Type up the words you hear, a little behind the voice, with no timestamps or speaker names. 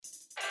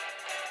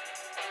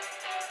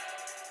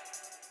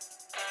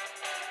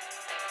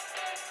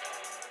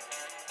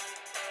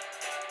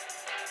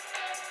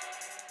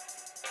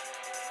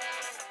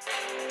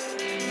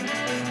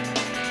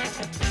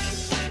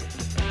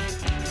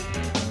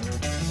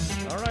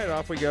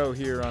off we go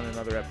here on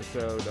another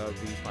episode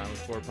of the Final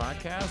Score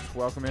podcast.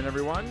 Welcome in,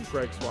 everyone.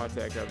 Greg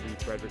Swatek of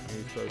the Frederick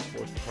News Post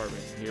Sports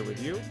Department here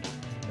with you.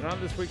 And on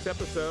this week's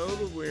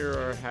episode,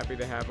 we're happy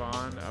to have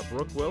on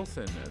Brooke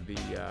Wilson, the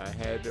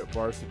head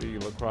varsity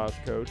lacrosse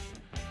coach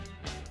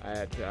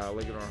at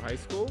Linganore High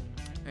School.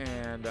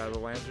 And the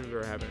Lancers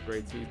are having a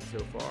great season so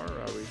far.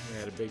 Recently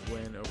had a big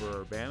win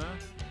over Urbana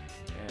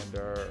and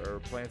are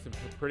playing some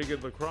pretty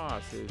good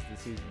lacrosse as the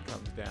season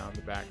comes down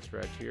the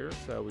backstretch here.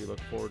 So we look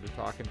forward to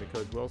talking to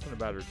Coach Wilson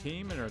about her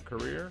team and her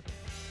career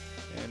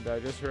and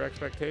just her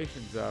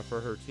expectations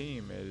for her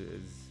team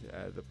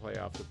as the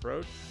playoffs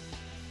approach.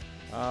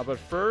 But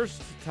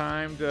first,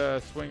 time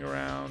to swing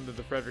around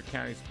the Frederick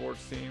County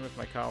sports scene with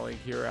my colleague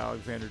here,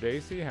 Alexander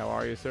Dacey. How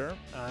are you, sir?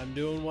 I'm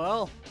doing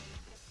well.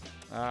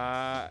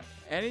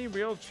 Any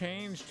real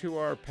change to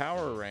our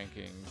power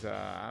rankings?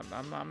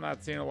 I'm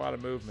not seeing a lot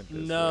of movement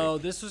this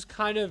week. This was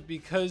kind of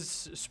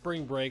because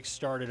spring break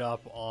started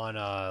up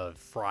on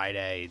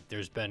Friday.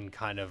 There's been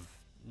kind of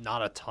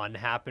not a ton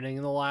happening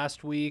in the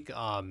last week.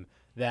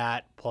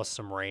 That plus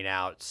some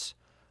rainouts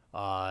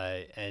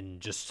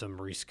and just some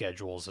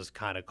reschedules has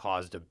kind of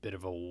caused a bit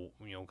of a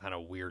kind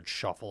of weird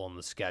shuffle on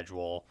the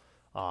schedule.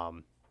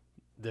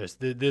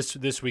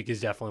 This week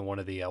is definitely one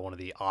of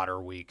the odder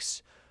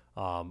weeks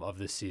of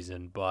this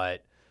season,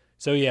 but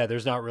so yeah,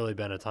 there's not really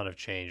been a ton of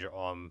change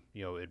in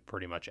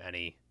pretty much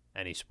any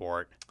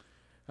sport.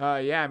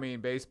 I mean,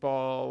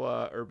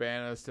 baseball,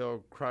 Urbana is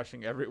still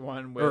crushing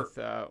everyone with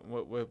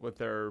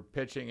their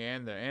pitching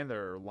and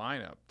their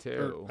lineup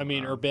too.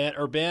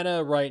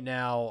 Urbana right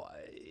now,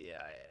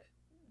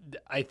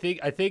 I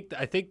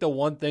think the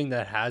one thing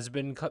that has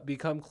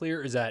become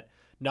clear is that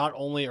not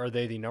only are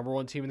they the number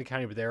one team in the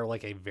county, but they're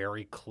like a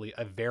very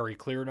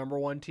clear number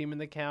one team in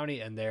the county,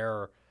 and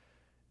they're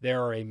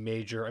a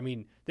major. I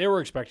mean, they were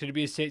expected to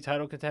be a state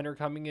title contender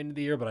coming into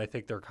the year, but I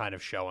think they're kind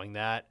of showing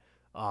that.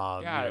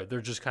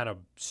 They're just kind of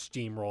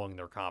steamrolling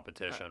their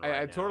competition.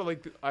 I'd sort of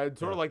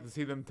like to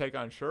see them take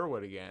on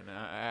Sherwood again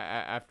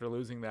after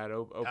losing that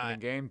opening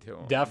game to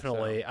them.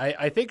 Definitely, so.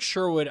 I think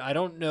Sherwood. I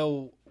don't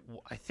know.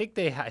 I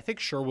think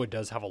Sherwood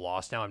does have a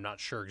loss now. I'm not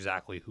sure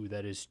exactly who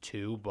that is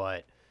to,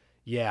 but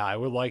yeah, I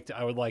would like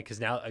because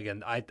now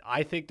again,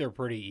 I think they're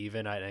pretty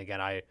even.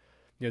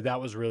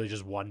 That was really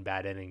just one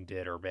bad inning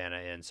did Urbana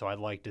in. So I'd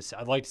like to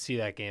see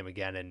that game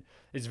again, and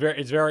it's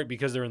very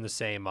because they're in the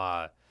same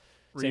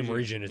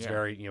region. It's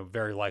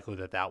very likely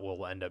that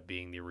will end up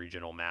being the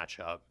regional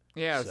matchup.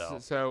 Yeah.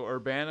 So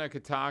Urbana,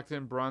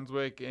 Catoctin,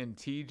 Brunswick, and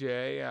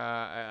TJ.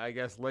 I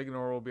guess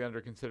Linganore will be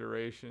under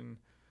consideration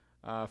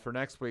for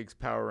next week's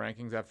power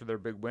rankings after their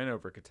big win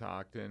over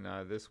Catoctin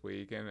this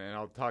week, and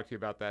I'll talk to you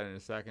about that in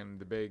a second.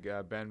 The big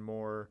Ben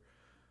Moore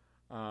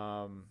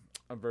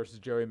versus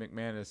Joey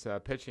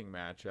McManus pitching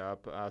matchup.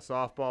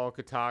 Softball,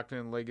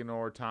 Catoctin,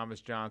 Linganore, Thomas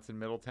Johnson,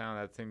 Middletown.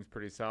 That seems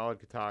pretty solid.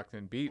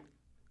 Catoctin beat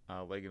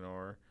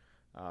Linganore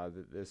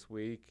this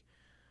week.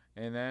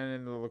 And then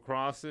in the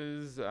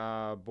lacrosses,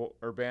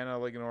 Urbana,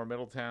 Linganore,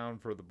 Middletown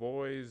for the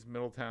boys.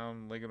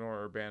 Middletown,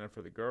 Linganore, Urbana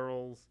for the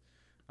girls.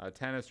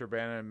 Tennis,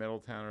 Urbana, and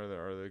Middletown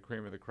are the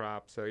cream of the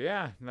crop. So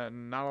yeah, not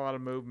a lot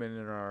of movement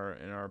in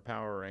our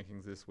power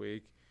rankings this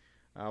week.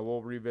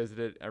 We'll revisit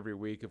it every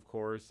week, of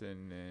course,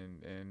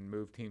 and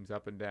move teams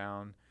up and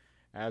down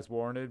as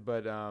warranted.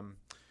 But,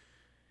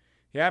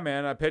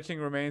 pitching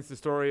remains the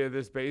story of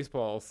this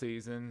baseball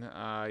season.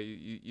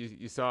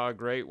 You saw a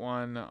great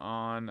one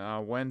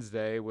on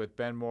Wednesday with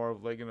Ben Moore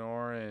of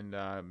Linganore and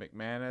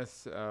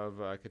McManus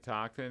of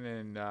Catoctin.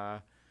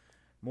 And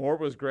Moore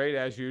was great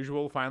as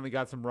usual. Finally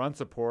got some run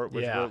support,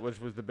 which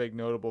was the big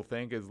notable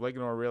thing, because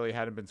Linganore really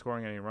hadn't been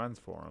scoring any runs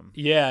for him.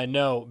 Yeah,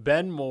 no.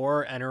 Ben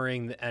Moore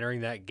entering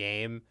that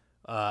game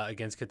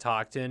against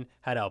Catoctin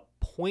had a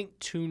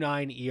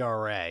 .29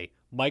 ERA,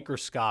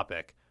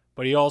 microscopic,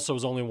 but he also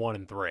was only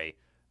 1-3,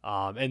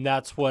 and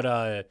that's what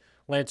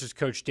Lancers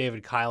coach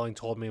David Kyling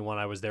told me when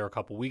I was there a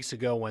couple weeks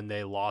ago when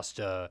they lost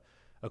a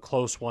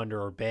close one to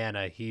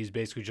Urbana. He's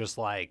basically just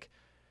like,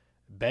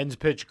 Ben's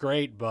pitched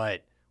great,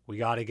 but we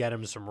got to get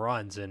him some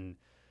runs. And,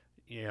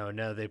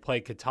 now they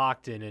played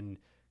Catoctin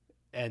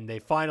and they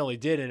finally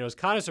did. And it was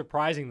kind of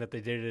surprising that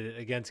they did it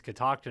against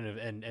Catoctin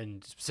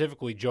and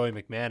specifically Joey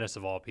McManus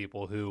of all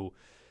people, who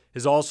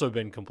has also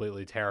been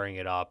completely tearing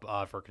it up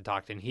for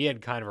Catoctin. He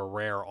had kind of a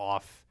rare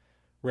off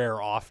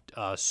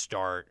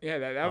start. Yeah,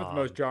 that was the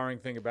most jarring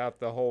thing about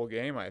the whole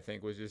game, I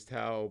think, was just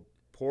how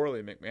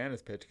poorly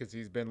McManus pitched, because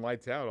he's been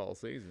lights out all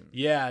season.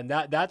 Yeah, and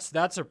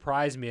that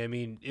surprised me. I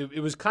mean,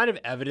 it was kind of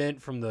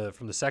evident from the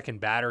second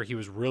batter. He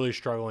was really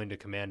struggling to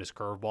command his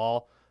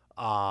curveball.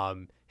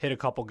 Hit a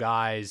couple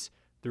guys,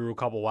 threw a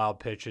couple wild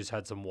pitches,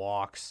 had some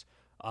walks.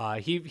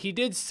 He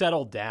did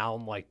settle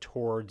down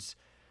towards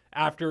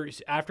after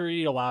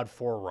he allowed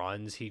 4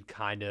 runs. He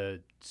kind of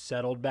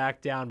settled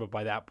back down, but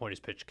by that point his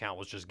pitch count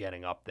was just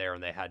getting up there,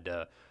 and they had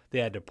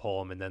to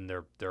pull him, and then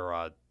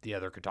the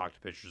other Catoctin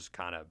pitchers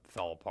kind of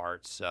fell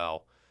apart.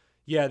 So,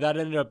 yeah, that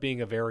ended up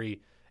being a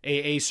very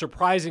a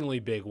surprisingly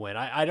big win.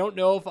 I don't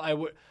know if I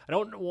would. I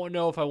don't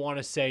know if I want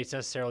to say it's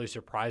necessarily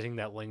surprising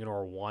that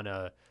Linganore won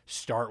a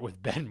start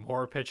with Ben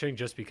Moore pitching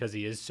just because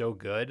he is so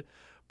good.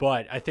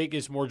 But I think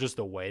it's more just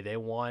the way they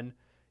won,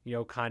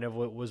 kind of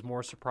what was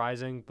more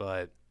surprising.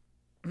 But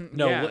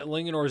no, Yeah.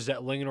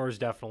 Linganore's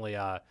definitely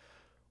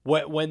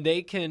when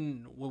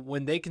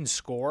they can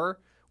score,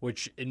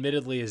 which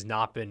admittedly has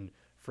not been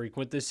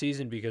frequent this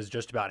season because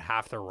just about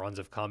half their runs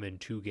have come in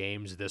 2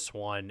 games, this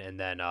one and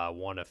then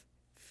one of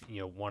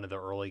the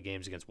early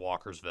games against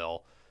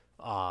Walkersville.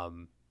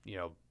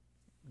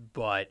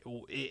 But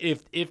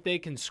if they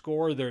can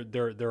score,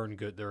 they're in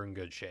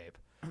good shape.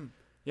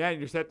 Yeah,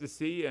 and you're set to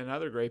see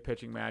another great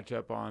pitching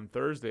matchup on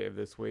Thursday of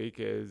this week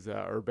is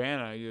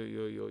Urbana.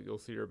 You'll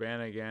see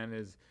Urbana again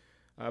as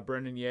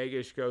Brendan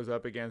Yagish goes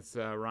up against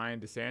Ryan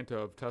DeSanto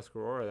of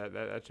Tuscarora.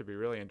 That should be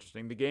really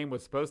interesting. The game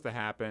was supposed to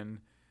happen,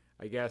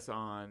 I guess,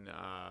 on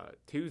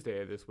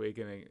Tuesday of this week,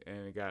 and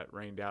it got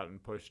rained out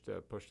and pushed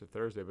to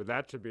Thursday. But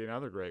that should be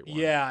another great one.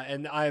 Yeah,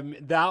 and I'm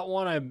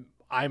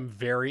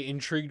very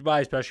intrigued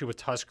by, especially with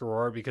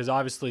Tuscarora, because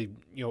obviously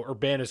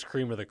Urbana's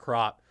cream of the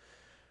crop.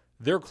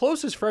 Their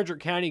closest Frederick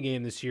County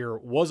game this year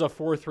was a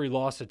 4-3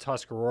 loss to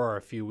Tuscarora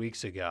a few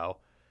weeks ago.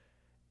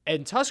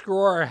 And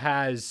Tuscarora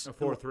has a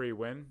 4-3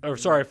 win. Oh,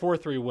 sorry,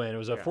 4-3 win. It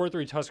was a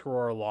 4-3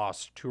 Tuscarora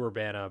loss to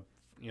Urbana,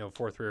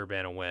 4-3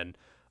 Urbana win.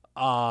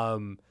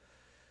 But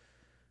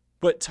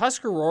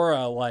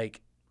Tuscarora,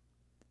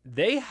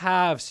 they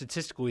have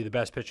statistically the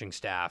best pitching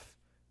staff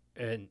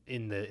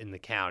in the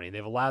county.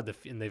 They've allowed the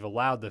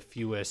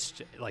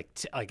fewest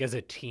as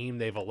a team.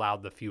 They've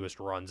allowed the fewest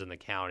runs in the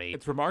county.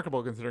 It's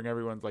remarkable considering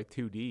everyone's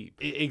too deep.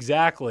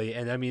 Exactly,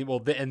 and I mean,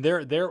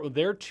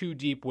 they're too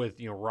deep with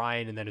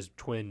Ryan and then his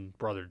twin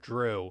brother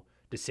Drew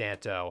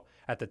DeSanto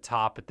at the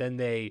top. But then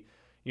they,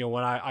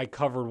 when I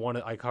covered one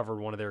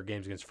of their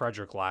games against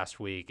Frederick last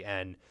week,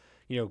 and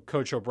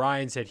Coach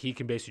O'Brien said he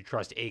can basically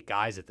trust 8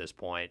 guys at this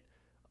point.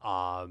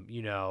 And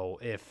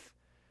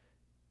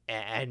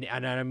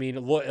I mean,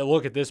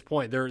 look at this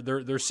point, they're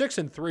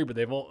 6-3, but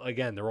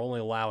they're only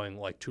allowing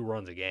 2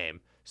 runs a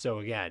game. So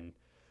again,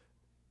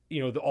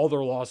 all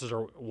their losses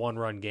are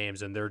 1-run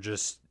games, and they're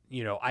just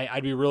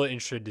I'd be really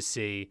interested to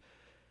see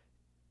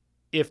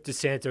if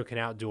DeSanto can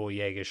outduel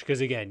Yagish, because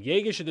again,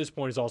 Yagish at this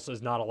point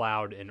is not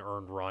allowed an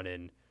earned run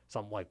in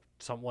something like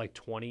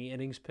 20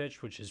 innings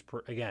pitched, which is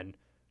again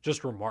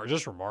just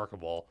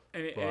remarkable.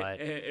 And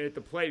at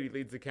the plate, he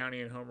leads the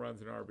county in home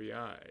runs and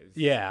RBIs.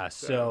 Yeah,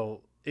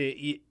 so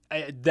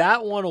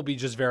that one will be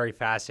just very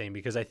fascinating,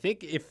 because I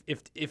think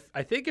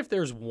if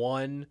there's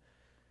one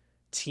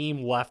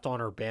team left on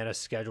Urbana's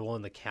schedule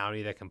in the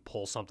county that can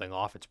pull something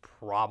off, it's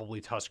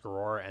probably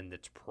Tuscarora, and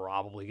it's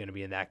probably going to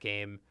be in that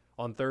game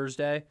on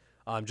Thursday,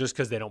 just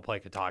because they don't play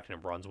Catoctin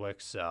and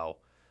Brunswick. So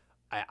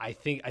I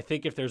think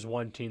if there's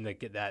one team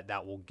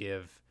that will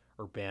give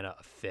Urbana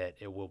a fit,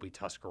 it will be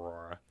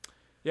Tuscarora.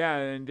 Yeah,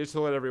 and just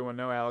to let everyone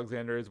know,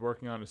 Alexander is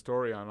working on a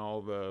story on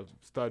all the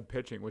stud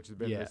pitching, which has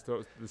been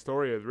the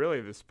story of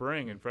really the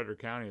spring in Frederick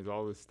County, is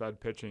all the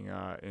stud pitching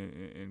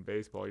in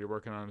baseball. You're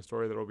working on a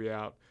story that will be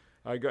out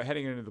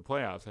heading into the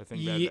playoffs, I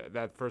think,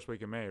 that first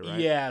week of May, right?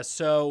 Yeah,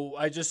 so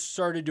I just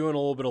started doing a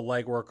little bit of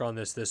legwork on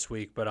this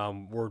week, but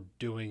we're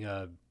doing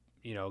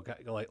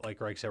like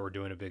Greg said, we're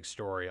doing a big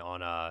story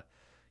on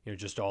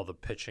just all the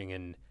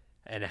pitching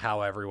and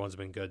how everyone's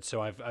been good.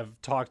 So I've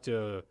talked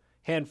to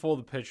handful of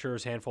the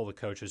pitchers, handful of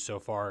the coaches so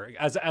far.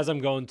 As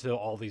I'm going to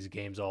all these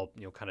games, I'll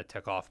kind of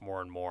tick off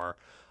more and more.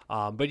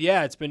 But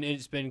yeah, it's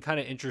been kind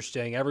of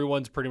interesting.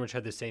 Everyone's pretty much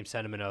had the same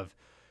sentiment of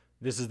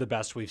this is the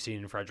best we've seen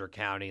in Frederick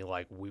County.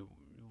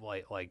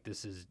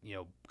 This is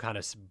kind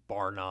of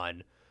bar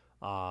none.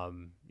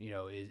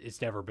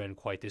 It's never been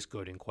quite this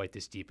good and quite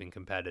this deep and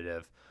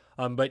competitive.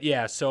 But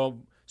yeah, so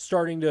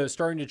starting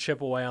to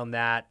chip away on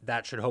that.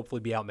 That should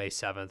hopefully be out May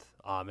 7th.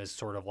 As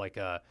sort of like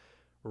a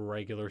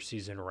regular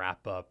season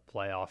wrap up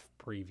playoff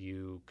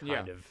preview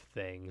kind of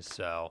thing.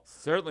 So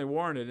certainly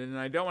warranted, and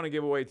I don't want to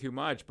give away too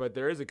much, but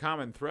there is a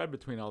common thread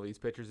between all these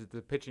pitchers. It's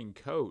the pitching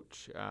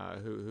coach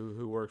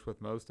who works with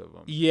most of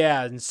them.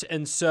 Yeah,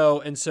 and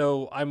so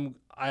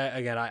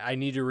I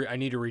need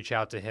to reach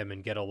out to him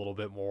and get a little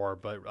bit more,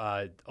 but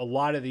a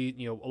lot of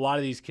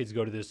these kids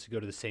go to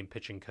the same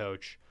pitching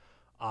coach,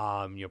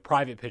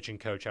 private pitching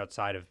coach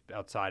outside of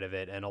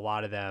it, and a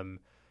lot of them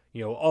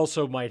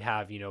also might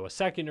have, a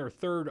second or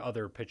third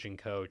other pitching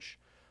coach.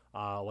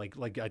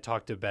 Like I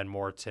talked to Ben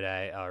Moore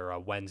today or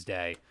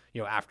Wednesday,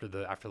 after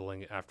the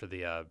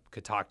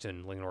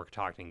Linganore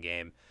Catoctin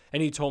game,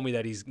 and he told me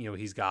that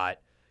he's got,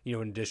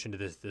 in addition to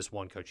this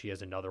one coach, he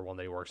has another one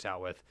that he works out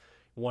with.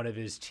 One of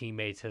his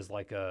teammates is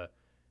like a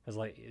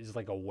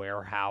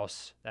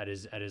warehouse that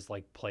is at his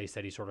place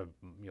that he sort of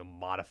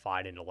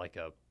modified into like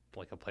a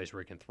place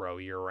where he can throw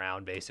year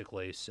round,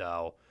 basically.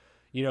 So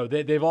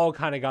they've all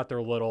kind of got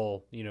their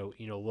little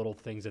little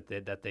things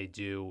that they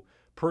do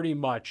pretty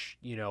much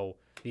the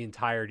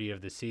entirety of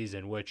the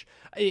season, which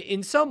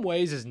in some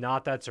ways is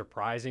not that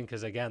surprising,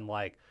 because again,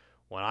 like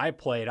when I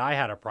played, I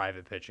had a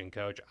private pitching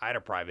coach, I had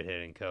a private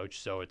hitting coach,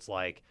 so it's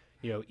like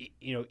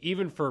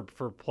even for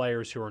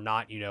players who are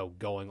not,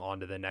 going on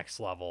to the next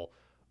level,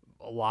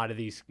 a lot of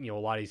these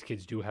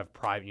kids do have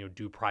private,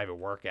 do private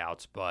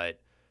workouts. But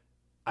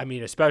I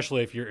mean,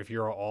 especially if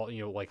you're all,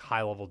 like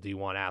high level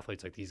D1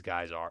 athletes like these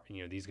guys are,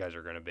 these guys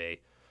are going to be,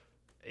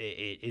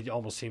 it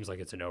almost seems like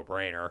it's a no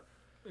brainer.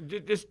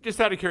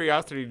 Just out of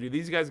curiosity, do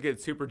these guys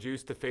get super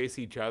juiced to face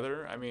each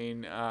other? I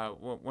mean,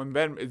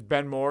 is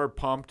Ben Moore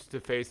pumped to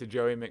face a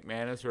Joey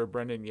McManus or a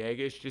Brendan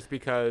Yagish just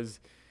because,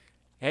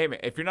 hey, man,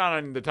 if you're not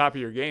on the top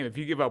of your game, if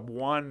you give up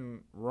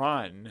one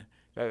run,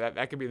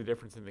 that could be the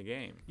difference in the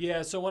game.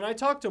 Yeah, so when I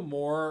talked to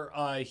Moore,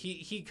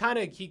 he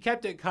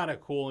kept it kind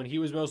of cool, and he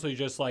was mostly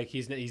just like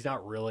he's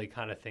not really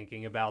kind of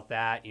thinking about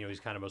that. He's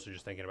kind of mostly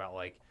just thinking about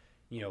like,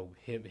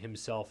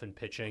 himself and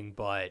pitching,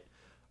 but.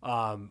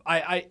 There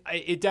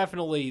is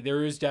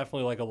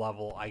definitely like a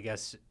level, I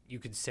guess you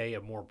could say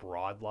a more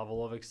broad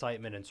level of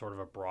excitement and sort of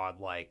a broad,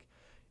 like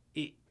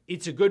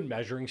it's a good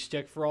measuring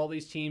stick for all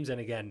these teams.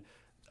 And again,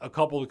 a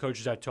couple of the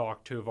coaches I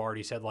talked to have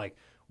already said, like,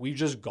 we've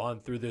just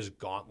gone through this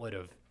gauntlet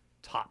of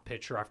top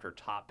pitcher after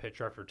top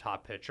pitcher after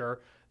top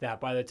pitcher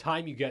that by the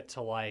time you get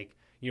to like,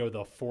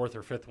 the fourth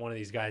or fifth one of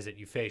these guys that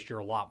you face, you're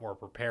a lot more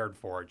prepared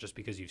for it just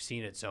because you've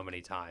seen it so many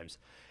times.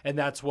 And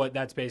that's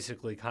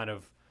basically kind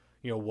of,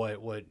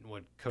 what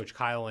Coach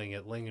Kyling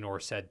at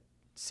Linganore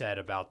said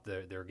about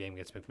their game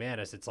against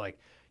McManus. It's like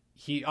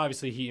he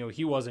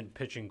wasn't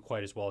pitching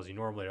quite as well as he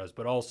normally does,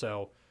 but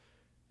also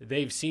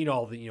they've seen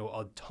all the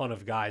a ton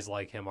of guys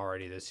like him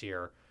already this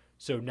year.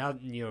 So now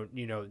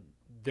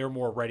they're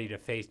more ready to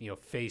face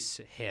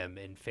him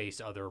and face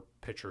other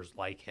pitchers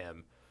like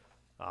him.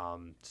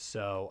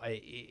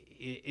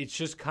 It's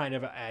just kind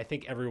of, I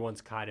think everyone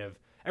kind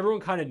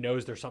of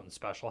knows there's something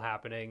special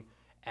happening,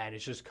 and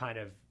it's just kind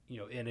of.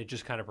 And it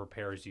just kind of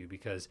prepares you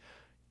because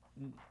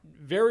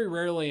very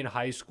rarely in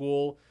high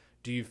school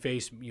do you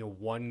face,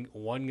 one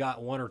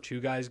or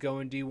two guys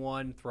going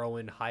D1,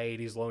 throwing high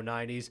 80s, low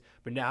 90s.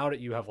 But now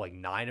that you have like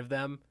 9 of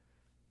them,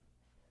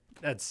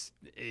 it's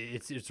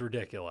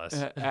ridiculous.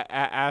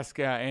 Ask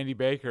Andy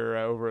Baker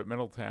over at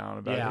Middletown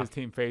about his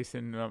team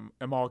facing them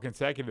all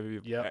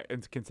consecutively.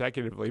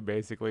 Consecutively,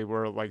 basically,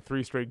 were like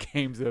 3 straight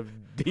games of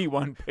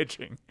D1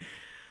 pitching.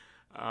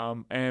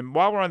 And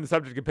while we're on the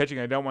subject of pitching,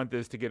 I don't want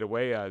this to get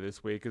away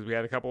this week because we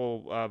had a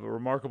couple of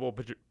remarkable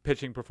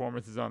pitching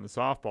performances on the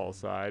softball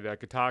side.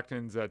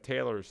 Catoctin's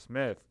Taylor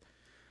Smith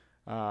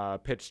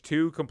pitched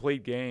 2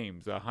 complete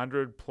games,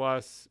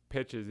 100-plus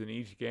pitches in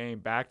each game,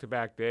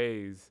 back-to-back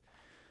days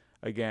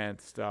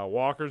against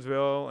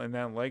Walkersville and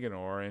then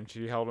Linganore, and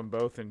she held them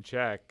both in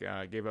check.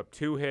 Gave up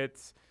 2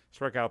 hits,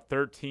 struck out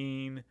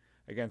 13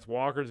 against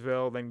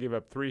Walkersville, then gave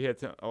up 3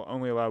 hits,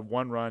 only allowed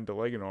 1 run to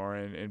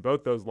Linganore, and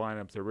both those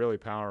lineups are really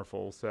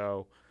powerful.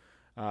 So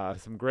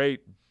some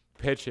great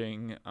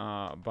pitching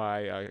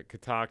by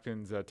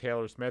Catoctin's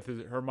Taylor Smith.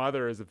 Her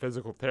mother is a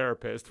physical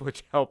therapist,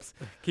 which helps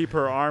keep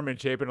her arm in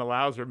shape and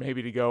allows her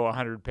maybe to go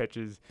 100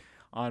 pitches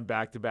on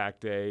back-to-back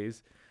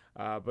days.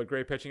 But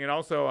great pitching. And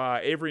also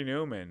Avery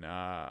Newman,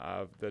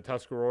 the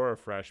Tuscarora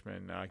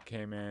freshman,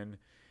 came in,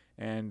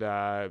 and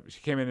she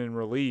came in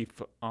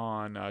relief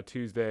on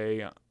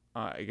Tuesday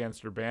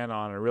against Urbana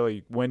on a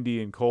really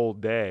windy and cold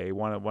day,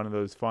 one of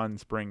those fun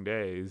spring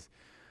days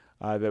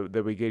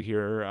that we get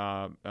here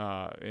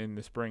in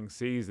the spring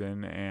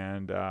season,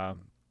 and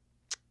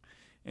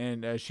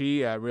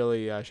she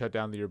really shut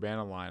down the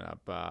Urbana lineup.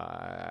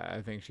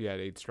 I think she had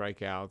 8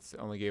 strikeouts,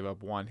 only gave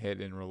up 1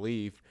 hit in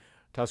relief.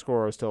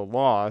 Tuscarora still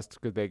lost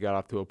because they got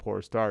off to a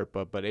poor start,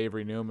 but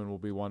Avery Newman will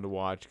be one to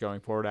watch going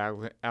forward.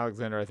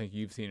 Alexander, I think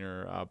you've seen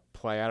her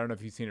play. I don't know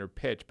if you've seen her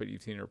pitch, but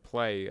you've seen her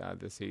play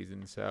this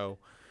season. So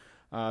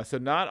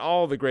not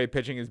all the great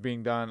pitching is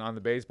being done on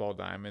the baseball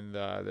diamond.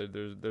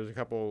 There's a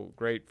couple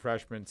great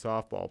freshman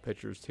softball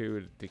pitchers,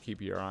 too, to keep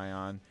your eye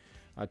on.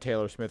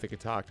 Taylor Smith of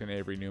Catoctin,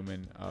 Avery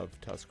Newman of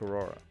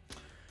Tuscarora.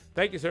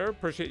 Thank you, sir.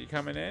 Appreciate you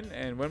coming in.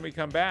 And when we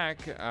come back,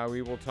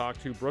 we will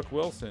talk to Brooke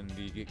Wilson,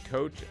 the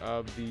coach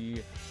of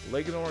the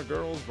Linganore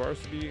girls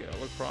varsity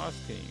lacrosse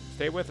team.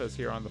 Stay with us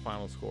here on The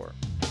Final Score.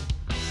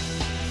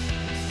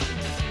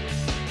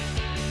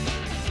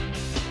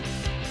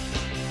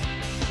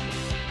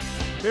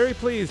 Very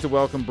pleased to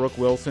welcome Brooke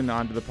Wilson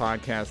onto the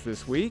podcast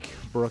this week.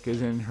 Brooke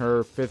is in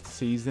her 5th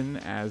season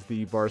as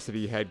the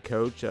varsity head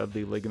coach of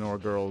the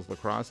Linganore girls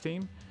lacrosse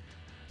team.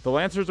 The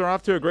Lancers are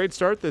off to a great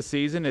start this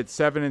season. It's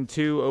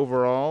 7-2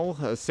 overall,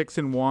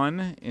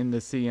 6-1 in the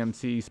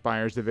CMC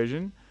Spires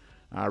division.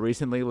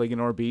 Recently,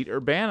 Linganore beat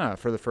Urbana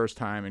for the first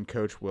time in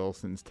Coach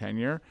Wilson's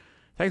tenure.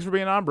 Thanks for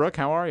being on, Brooke.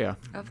 How are you?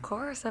 Of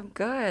course, I'm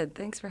good.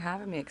 Thanks for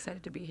having me.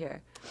 Excited to be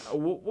here.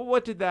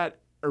 What did that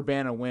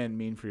Urbana win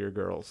mean for your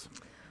girls?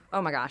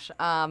 Oh my gosh.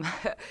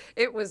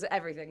 It was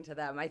everything to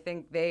them. I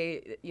think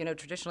they,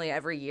 traditionally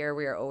every year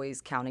we are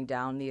always counting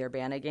down the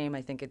Urbana game.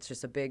 I think it's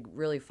just a big,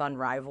 really fun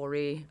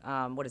rivalry.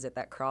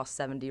 That cross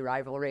 70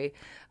 rivalry.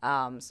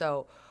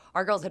 So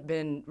our girls had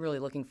been really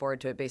looking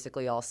forward to it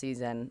basically all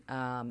season.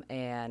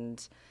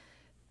 And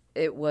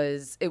it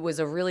was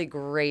a really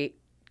great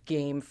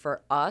game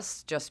for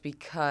us just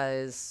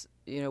because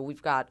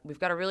we've got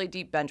a really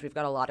deep bench. We've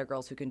got a lot of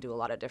girls who can do a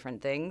lot of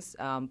different things.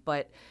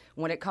 But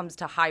when it comes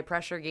to high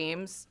pressure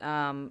games,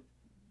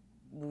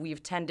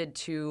 we've tended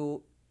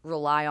to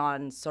rely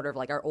on sort of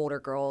like our older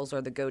girls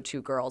or the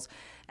go-to girls.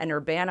 And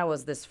Urbana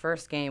was this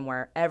first game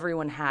where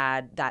everyone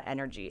had that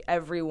energy.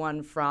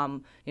 Everyone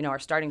from, our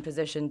starting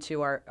position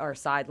to our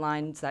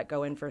sidelines that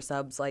go in for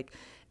subs, like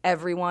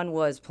everyone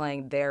was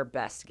playing their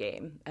best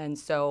game. And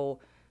so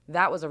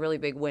that was a really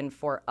big win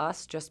for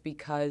us just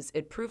because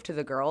it proved to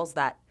the girls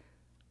that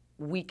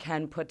we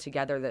can put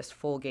together this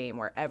full game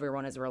where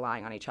everyone is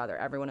relying on each other.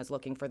 Everyone is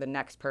looking for the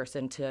next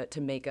person to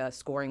make a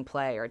scoring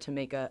play or to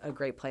make a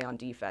great play on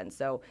defense.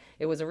 So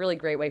it was a really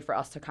great way for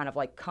us to kind of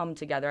like come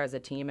together as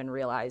a team and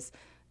realize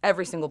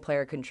every single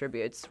player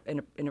contributes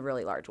in a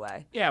really large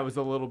way. Yeah, it was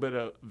a little bit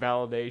of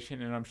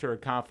validation and I'm sure a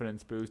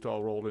confidence boost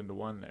all rolled into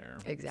one there.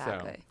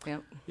 Exactly. So,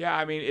 yep. Yeah,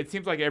 I mean, it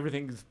seems like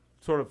everything's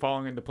sort of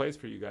falling into place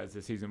for you guys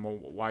this season. Well,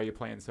 why are you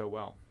playing so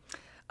well?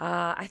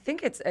 I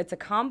think it's a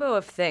combo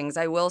of things.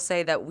 I will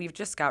say that we've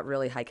just got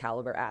really high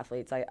caliber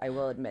athletes. I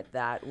will admit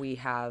that. We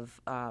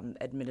have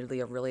admittedly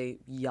a really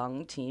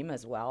young team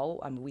as well.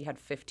 We had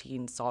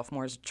 15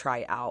 sophomores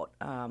try out.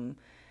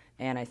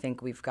 And I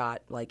think we've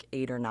got like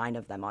 8 or 9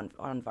 of them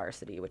on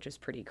varsity, which is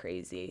pretty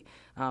crazy.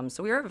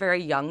 So we are a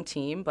very young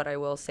team, but I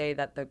will say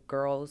that the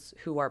girls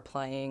who are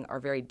playing are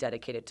very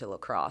dedicated to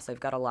lacrosse. I've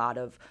got a lot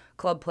of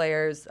club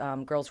players,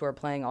 girls who are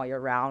playing all year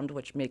round,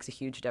 which makes a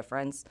huge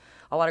difference.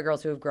 A lot of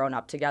girls who have grown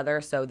up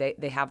together, so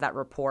they have that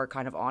rapport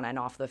kind of on and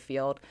off the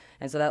field.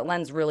 And so that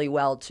lends really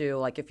well to,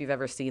 like, if you've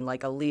ever seen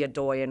like a Leah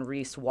Doy and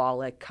Reese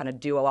Wallach kind of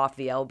duo off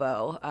the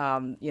elbow,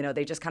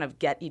 they just kind of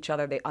get each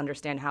other. They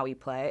understand how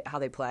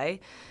they play.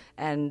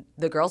 And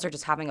the girls are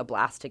just having a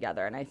blast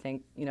together. And I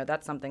think,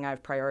 that's something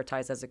I've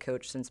prioritized as a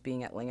coach since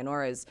being at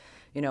Linganore is,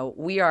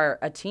 we are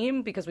a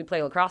team because we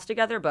play lacrosse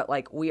together, but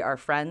like we are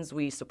friends,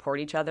 we support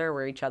each other,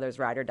 we're each other's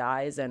ride or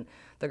dies. And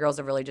the girls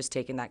have really just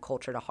taken that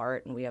culture to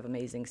heart. And we have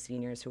amazing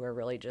seniors who are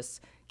really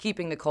just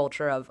keeping the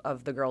culture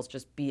of the girls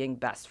just being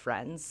best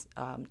friends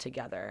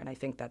together. And I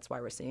think that's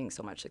why we're seeing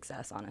so much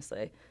success,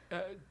 honestly.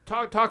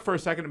 Talk for a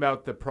second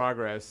about the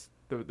progress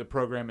the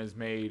program has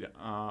made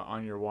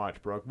on your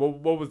watch, Brooke.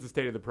 What was the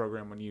state of the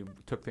program when you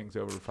took things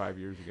over 5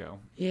 years ago?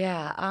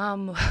 Yeah,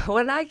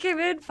 when I came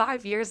in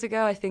 5 years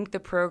ago, I think the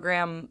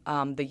program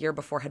the year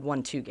before had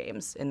won 2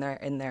 games in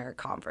their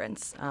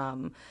conference.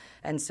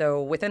 And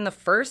so within the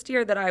first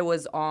year that I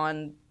was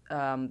on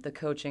the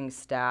coaching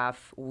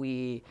staff,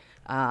 we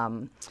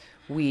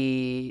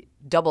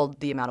doubled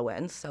the amount of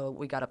wins, so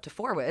we got up to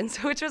 4 wins,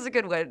 which was a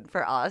good win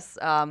for us.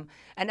 And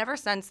ever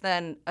since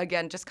then,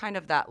 again, just kind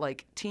of that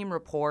like team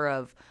rapport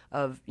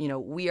of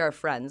we are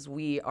friends,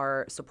 we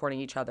are supporting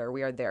each other,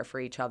 we are there for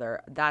each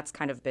other. That's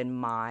kind of been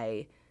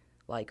my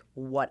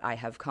what I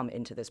have come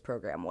into this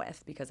program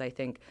with, because I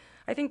think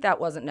that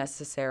wasn't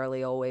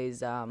necessarily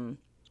always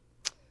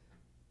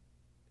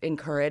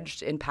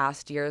encouraged in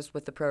past years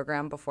with the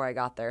program before I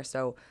got there.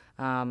 So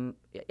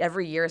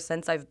every year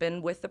since I've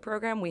been with the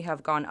program, we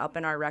have gone up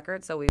in our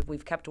record. So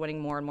we've kept winning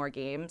more and more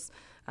games.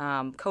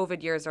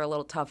 COVID years are a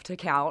little tough to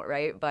count,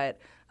 right?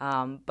 But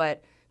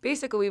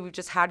basically we've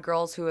just had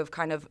girls who have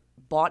kind of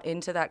bought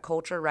into that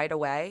culture right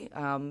away,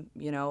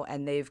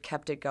 and they've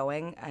kept it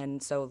going.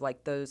 And so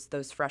like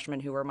those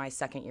freshmen who were my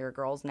second year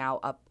girls now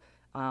up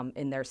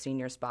in their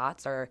senior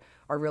spots are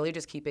really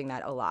just keeping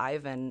that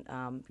alive. And,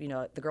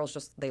 the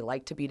girls they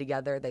like to be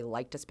together. They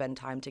like to spend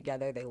time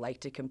together. They like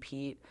to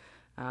compete.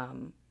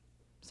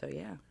 So,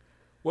 yeah.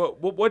 Well,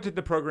 what did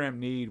the program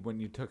need when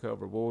you took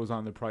over? What was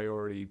on the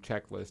priority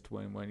checklist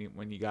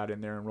when you got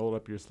in there and rolled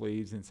up your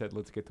sleeves and said,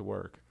 let's get to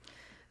work?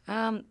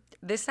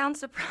 This sounds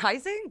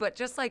surprising, but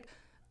just like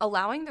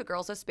allowing the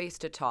girls a space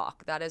to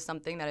talk, that is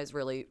something that is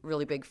really,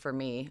 really big for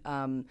me.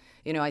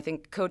 I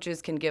think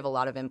coaches can give a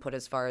lot of input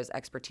as far as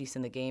expertise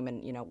in the game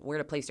and, where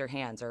to place your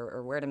hands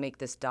or where to make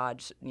this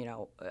dodge,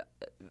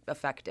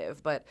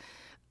 effective. But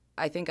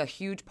I think a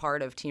huge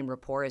part of team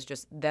rapport is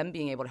just them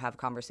being able to have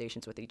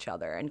conversations with each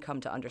other and come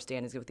to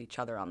understandings with each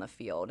other on the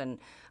field. And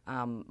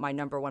my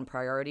number one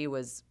priority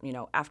was,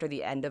 after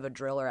the end of a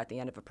drill or at the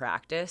end of a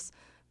practice,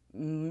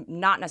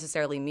 not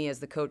necessarily me as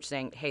the coach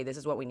saying, hey, this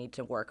is what we need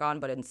to work on,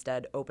 but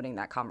instead opening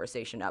that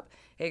conversation up.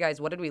 Hey, guys,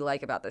 what did we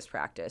like about this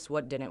practice?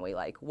 What didn't we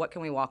like? What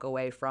can we walk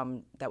away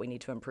from that we need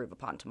to improve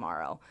upon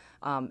tomorrow?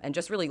 And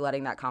just really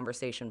letting that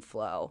conversation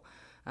flow.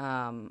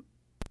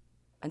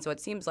 And so it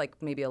seems like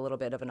maybe a little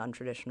bit of an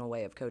untraditional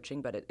way of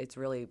coaching, but it's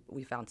really,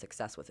 we found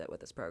success with it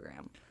with this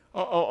program.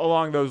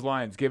 Along those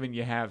lines, given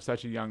you have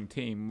such a young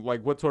team,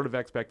 like what sort of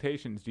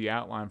expectations do you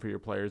outline for your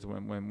players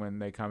when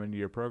they come into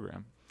your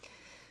program?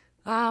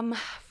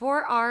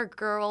 For our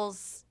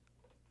girls,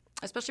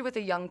 especially with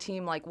a young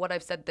team, like what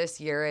I've said this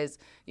year is,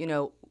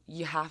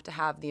 you have to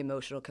have the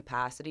emotional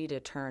capacity to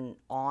turn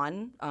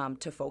on,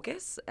 to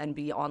focus and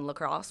be on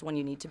lacrosse when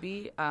you need to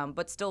be,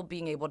 but still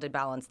being able to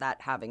balance that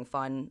having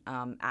fun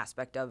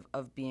aspect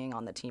of being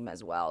on the team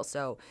as well.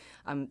 So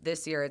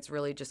this year it's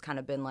really just kind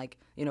of been like,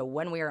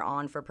 when we are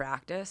on for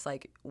practice,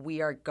 like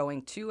we are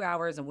going 2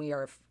 hours and we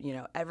are,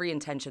 every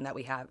intention that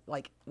we have,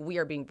 like we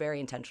are being very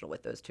intentional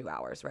with those 2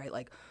 hours, right?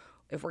 Like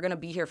if we're going to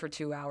be here for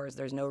 2 hours,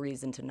 there's no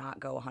reason to not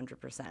go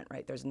 100%,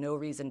 right? There's no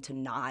reason to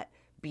not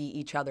be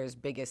each other's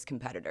biggest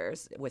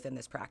competitors within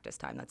this practice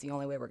time. That's the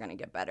only way we're going to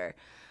get better.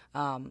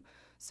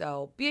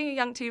 So being a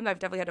young team, I've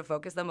definitely had to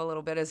focus them a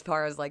little bit as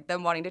far as like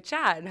them wanting to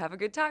chat and have a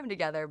good time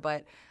together.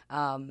 But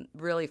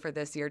really for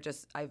this year,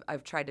 just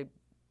I've tried to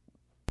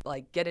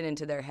like get it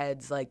into their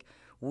heads, like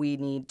we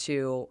need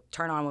to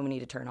turn on when we need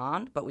to turn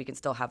on, but we can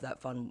still have that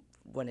fun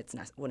when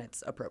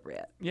it's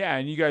appropriate. Yeah,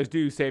 and you guys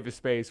do save a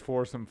space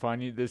for some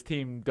fun. This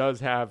team does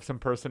have some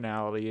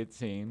personality, it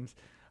seems.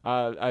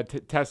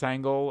 Tess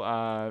Engel,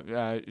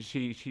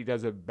 she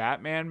does a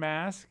Batman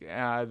mask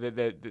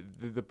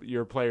that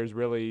your players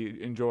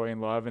really enjoy and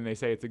love, and they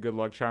say it's a good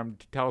luck charm.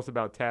 Tell us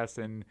about Tess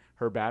and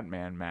her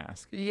Batman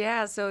mask.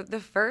 Yeah, so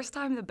the first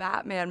time the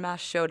Batman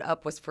mask showed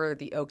up was for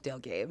the Oakdale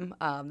game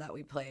that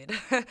we played.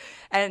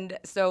 And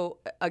so,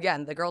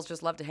 again, the girls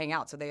just love to hang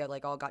out, so they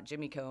like all got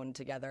Jimmy Cone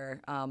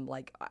together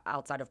like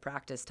outside of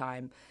practice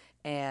time.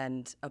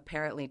 And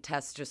apparently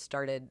Tess just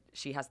started,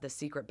 she has this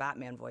secret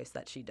Batman voice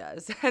that she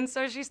does. And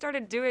so she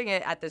started doing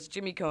it at this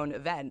Jimmy Cone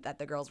event that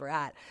the girls were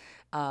at.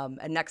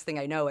 And next thing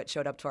I know, it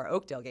showed up to our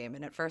Oakdale game.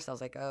 And at first I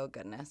was like, oh,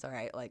 goodness, all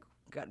right, like,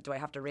 do I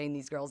have to rein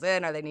these girls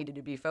in? Are they needed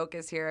to be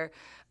focused here?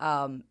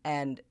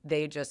 And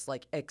they just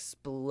like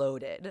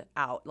exploded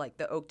out. Like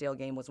the Oakdale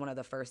game was one of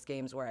the first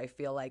games where I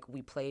feel like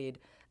we played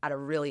at a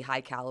really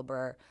high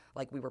caliber,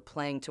 like we were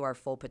playing to our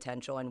full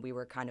potential, and we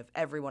were kind of,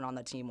 everyone on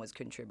the team was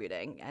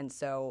contributing. And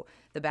so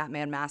the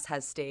Batman mask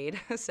has stayed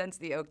since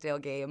the Oakdale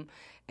game,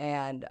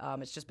 and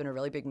it's just been a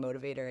really big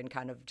motivator and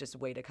kind of just a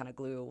way to kind of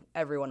glue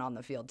everyone on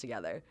the field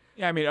together.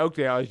 Yeah, I mean,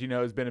 Oakdale, as you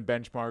know, has been a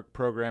benchmark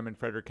program in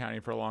Frederick County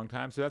for a long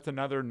time, so that's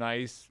another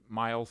nice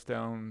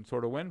milestone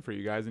sort of win for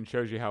you guys and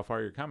shows you how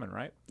far you're coming,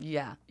 right?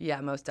 Yeah,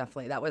 most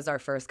definitely. That was our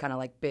first kind of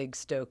like big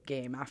Stoke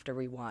game after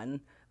we won.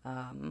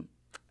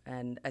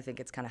 And I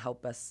think it's kind of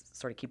helped us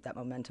sort of keep that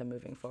momentum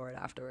moving forward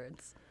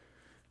afterwards.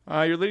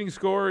 Your leading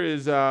scorer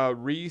is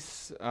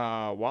Reese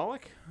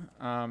Wallach.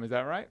 Is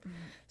that right?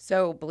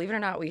 So believe it or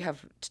not,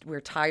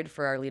 we're tied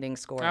for our leading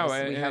scorers.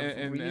 Oh, we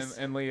have Reese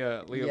and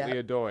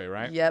Leah Doy,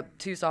 right? Yep,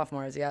 2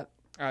 sophomores. Yep.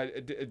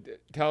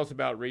 Tell us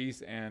about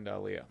Reese and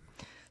Leah.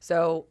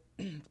 So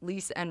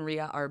Lise and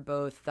Rhea are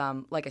both,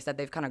 like I said,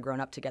 they've kind of grown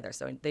up together,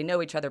 so they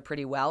know each other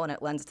pretty well, and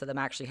it lends to them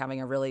actually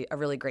having a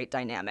really great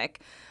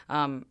dynamic.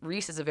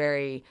 Reese is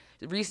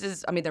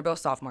they're both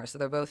sophomores, so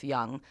they're both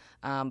young,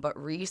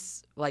 but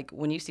Reese, like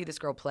when you see this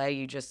girl play,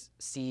 you just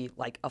see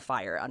like a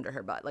fire under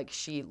her butt. Like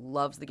she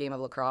loves the game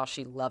of lacrosse,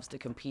 she loves to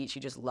compete,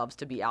 she just loves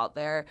to be out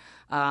there,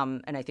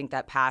 and I think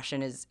that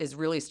passion is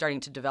really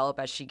starting to develop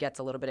as she gets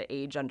a little bit of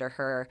age under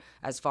her,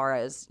 as far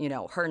as,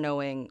 her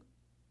knowing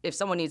if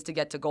someone needs to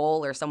get to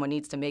goal or someone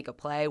needs to make a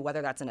play,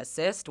 whether that's an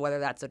assist, whether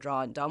that's a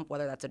draw and dump,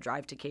 whether that's a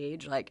drive to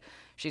cage, like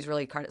she's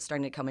really kind of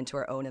starting to come into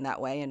her own in that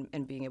way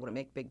and being able to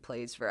make big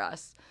plays for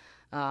us.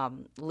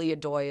 Leah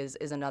Doy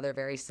is another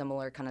very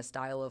similar kind of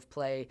style of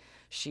play.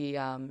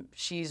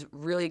 She's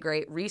really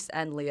great. Reese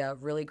and Leah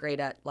really great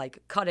at like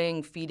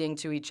cutting, feeding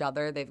to each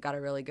other. They've got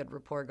a really good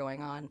rapport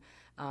going on.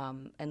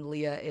 And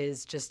Leah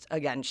is just,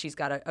 again, she's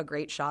got a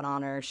great shot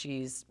on her.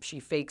 She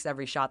fakes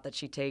every shot that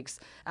she takes.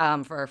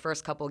 For her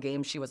first couple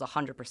games, she was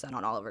 100%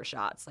 on all of her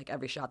shots. Like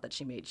every shot that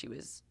she made,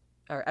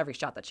 every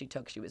shot that she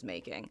took, she was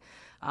making.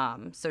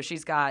 So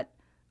she's got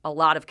a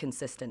lot of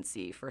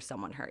consistency for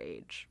someone her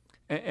age.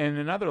 And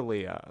another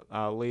Leah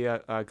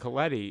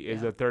Coletti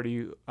is a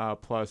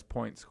 30-plus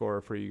point scorer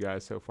for you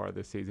guys so far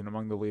this season,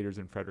 among the leaders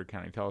in Frederick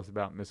County. Tell us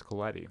about Miss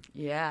Coletti.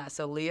 Yeah,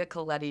 so Leah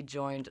Coletti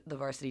joined the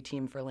varsity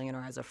team for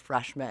Linganore as a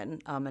freshman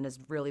and has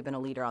really been a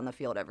leader on the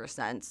field ever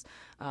since.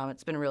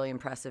 It's been really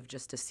impressive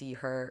just to see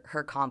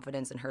her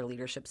confidence and her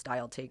leadership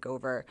style take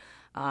over.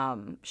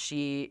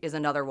 She is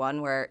another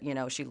one where,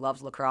 she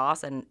loves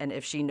lacrosse, and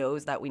if she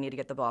knows that we need to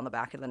get the ball in the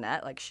back of the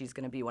net, like she's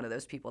going to be one of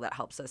those people that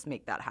helps us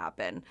make that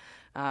happen.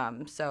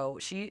 So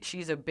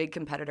she's a big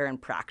competitor in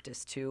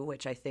practice too,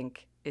 which I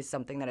think is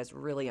something that is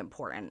really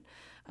important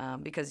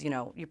because,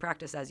 you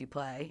practice as you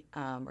play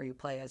or you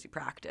play as you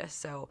practice.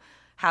 So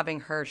having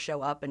her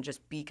show up and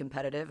just be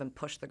competitive and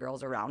push the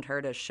girls around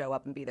her to show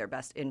up and be their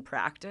best in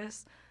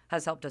practice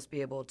has helped us be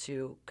able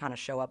to kind of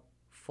show up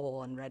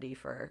full and ready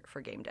for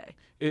game day.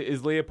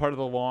 Is Leah part of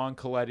the long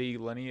Coletti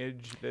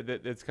lineage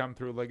that's come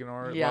through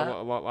Linganore? Yeah.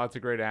 Lots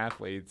of great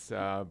athletes,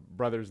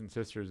 brothers and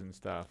sisters and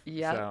stuff.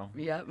 Yeah,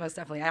 most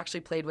definitely. I actually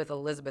played with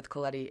Elizabeth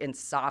Coletti in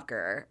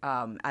soccer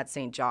at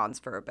St. John's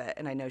for a bit,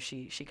 and I know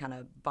she kind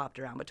of bopped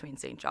around between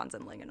St. John's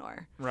and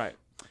Linganore. Right.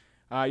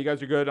 You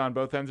guys are good on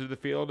both ends of the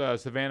field.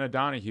 Savannah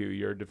Donahue,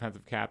 your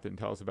defensive captain.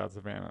 Tell us about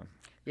Savannah.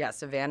 Yeah,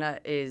 Savannah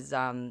is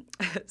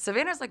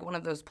Savannah's like one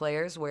of those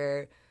players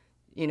where,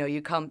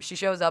 she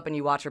shows up and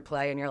you watch her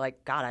play and you're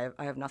like, God,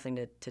 I have nothing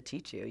to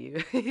teach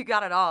you. You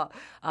got it all.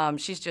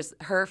 She's just,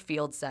 her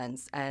field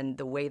sense and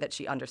the way that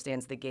she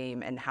understands the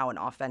game and how an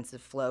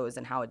offensive flows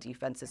and how a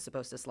defense is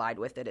supposed to slide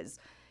with it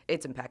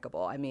it's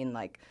impeccable. I mean,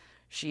 like,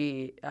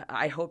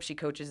 I hope she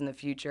coaches in the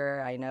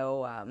future. I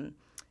know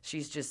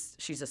she's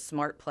a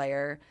smart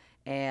player.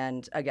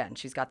 And again,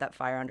 she's got that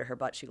fire under her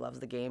butt. She loves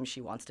the game.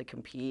 She wants to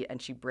compete,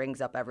 and she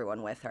brings up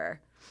everyone with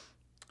her.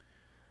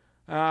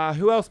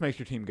 Who else makes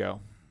your team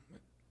go?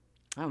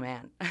 Oh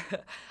man,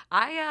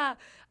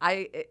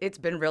 it's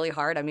been really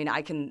hard. I mean,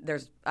 I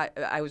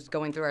was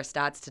going through our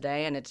stats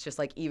today, and it's just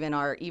like even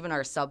our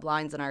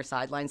sublines and our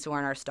sidelines who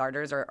aren't our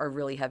starters are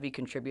really heavy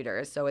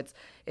contributors. So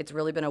it's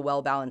really been a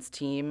well balanced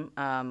team.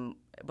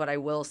 But I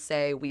will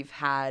say we've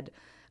had.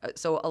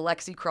 So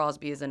Alexi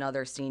Crosby is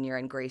another senior,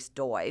 and Grace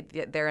Doy.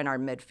 They're in our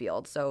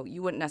midfield. So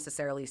you wouldn't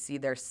necessarily see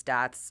their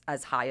stats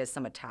as high as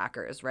some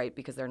attackers, right?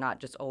 Because they're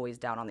not just always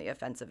down on the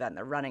offensive end.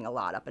 They're running a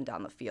lot up and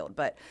down the field.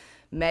 But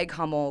Meg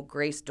Hummel,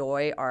 Grace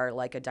Doy are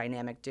like a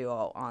dynamic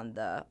duo on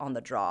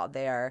the draw.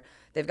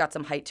 They've got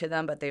some height to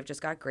them, but they've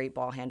just got great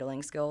ball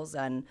handling skills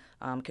and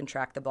can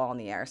track the ball in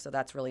the air. So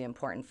that's really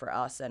important for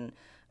us. And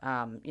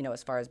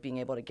as far as being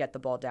able to get the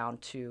ball down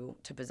to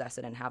possess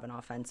it and have an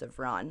offensive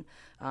run.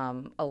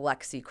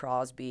 Alexi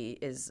Crosby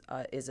is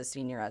a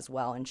senior as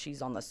well, and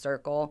she's on the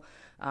circle,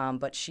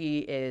 but she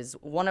is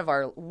one of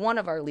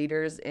our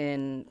leaders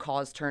in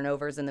cause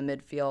turnovers in the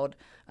midfield.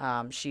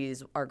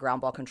 She's our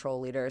ground ball control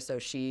leader, so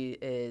she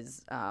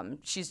is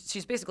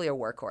she's basically a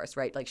workhorse,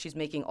 right? Like, she's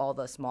making all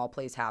the small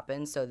plays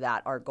happen so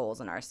that our goals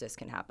and our assists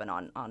can happen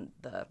on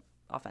the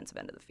offensive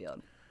end of the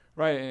field.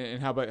 Right,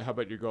 and how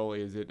about your goalie?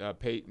 Is it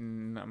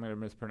Peyton? I'm going to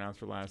mispronounce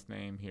her last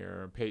name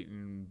here.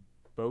 Peyton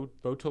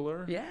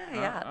Boteler?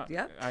 Yeah.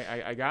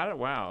 I got it.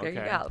 Wow. There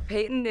you go.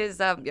 Peyton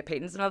is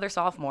Peyton's another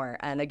sophomore,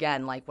 and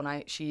again, like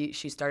she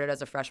started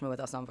as a freshman with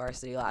us on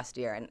varsity last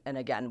year, and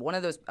again, one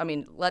of those. I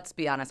mean, let's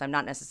be honest. I'm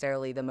not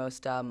necessarily the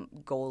most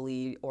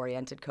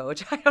goalie-oriented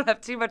coach. I don't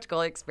have too much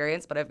goalie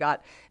experience, but I've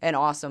got an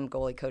awesome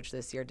goalie coach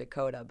this year,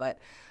 Dakota. But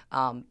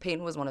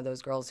Peyton was one of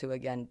those girls who,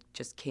 again,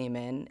 just came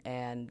in,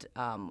 and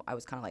I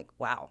was kind of like,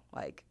 wow,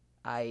 like.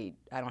 I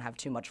don't have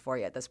too much for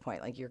you at this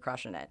point. Like, you're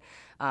crushing it.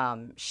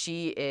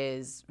 She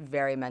is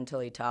very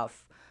mentally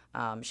tough.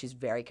 She's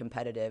very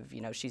competitive.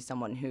 She's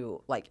someone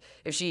who, like,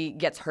 if she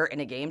gets hurt in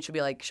a game,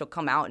 she'll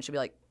come out and she'll be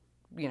like,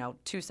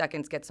 2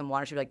 seconds, get some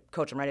water. She'll be like,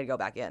 Coach, I'm ready to go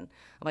back in.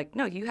 I'm like,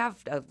 no, you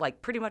have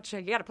pretty much,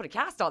 you got to put a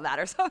cast on that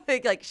or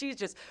something. Like, she's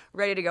just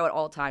ready to go at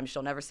all times.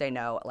 She'll never say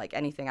no. Like,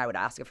 anything I would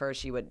ask of her,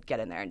 she would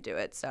get in there and do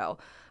it. So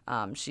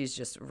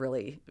she's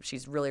really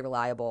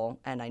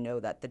reliable. And I know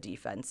that the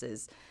defense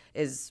is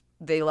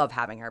they love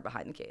having her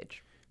behind the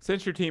cage.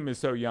 Since your team is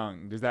so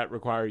young, does that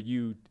require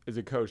you as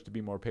a coach to be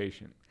more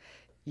patient?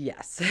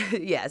 Yes.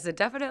 Yes, it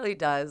definitely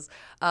does.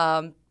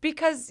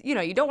 Because,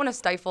 you don't want to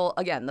stifle,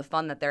 again, the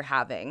fun that they're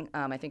having.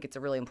 I think it's a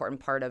really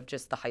important part of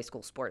just the high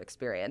school sport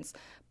experience.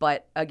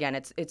 But again,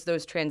 it's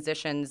those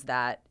transitions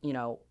that,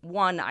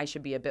 one, I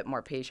should be a bit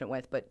more patient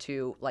with, but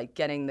two, like,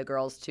 getting the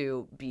girls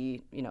to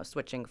be,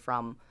 switching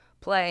from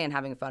play and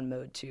having fun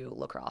mode to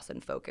lacrosse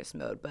and focus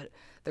mode. But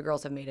the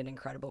girls have made an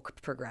incredible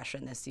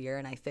progression this year,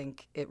 and I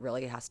think it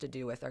really has to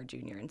do with our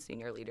junior and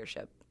senior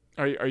leadership.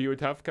 Are you a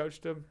tough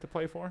coach to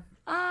play for?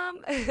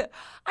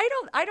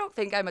 I don't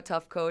think I'm a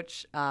tough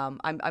coach.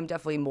 I'm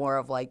definitely more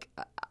of like,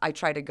 I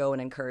try to go an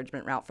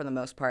encouragement route for the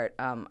most part.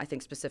 I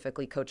think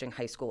specifically coaching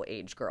high school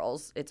age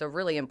girls. It's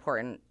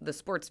the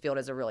sports field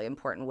is a really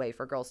important way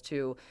for girls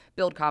to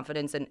build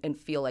confidence and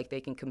feel like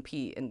they can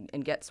compete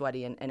and get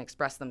sweaty and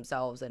express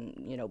themselves and,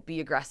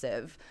 be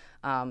aggressive.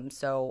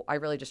 So I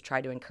really just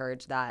try to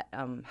encourage that,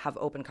 have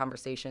open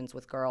conversations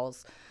with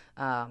girls.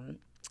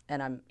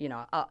 And I'm,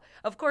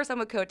 of course,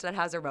 I'm a coach that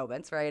has her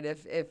moments, right?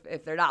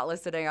 If they're not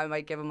listening, I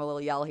might give them a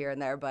little yell here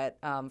and there. But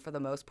for the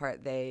most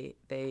part, they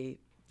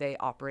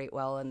operate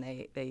well and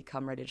they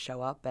come ready to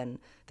show up, and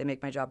they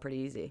make my job pretty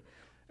easy.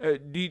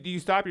 Do you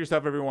stop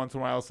yourself every once in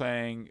a while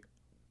saying,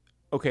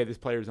 okay, this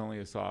player's only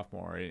a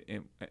sophomore.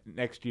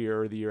 Next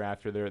year or the year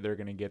after, they're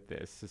going to get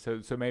this.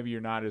 So maybe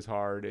you're not as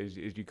hard as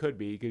you could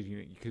be because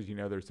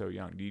they're so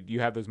young. Do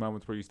you have those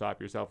moments where you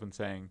stop yourself and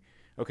saying,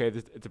 okay,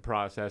 it's a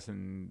process,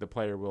 and the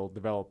player will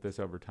develop this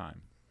over time?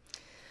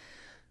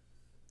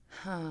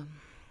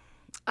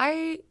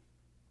 I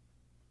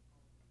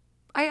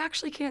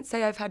actually can't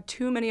say I've had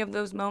too many of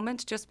those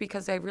moments, just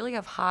because I really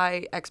have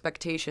high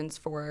expectations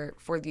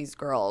for these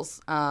girls.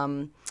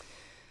 I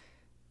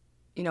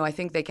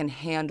think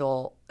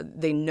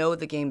they know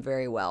the game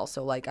very well.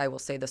 So, like, I will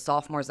say the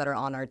sophomores that are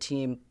on our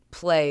team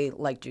play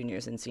like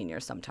juniors and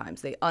seniors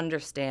sometimes. They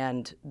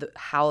understand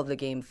how the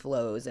game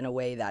flows in a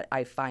way that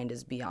I find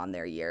is beyond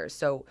their years.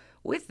 So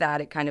with that,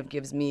 it kind of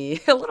gives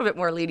me a little bit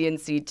more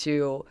leniency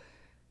to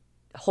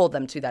hold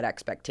them to that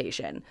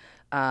expectation.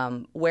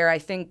 Where I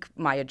think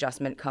my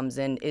adjustment comes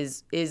in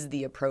is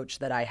the approach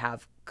that I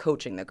have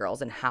coaching the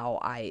girls and how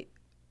I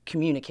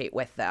communicate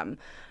with them.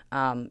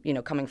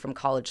 Coming from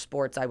college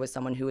sports, I was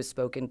someone who was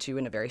spoken to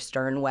in a very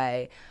stern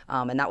way,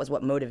 and that was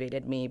what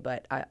motivated me.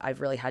 But I've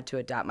really had to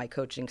adapt my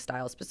coaching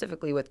style,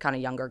 specifically with kind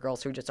of younger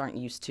girls who just aren't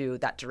used to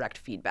that direct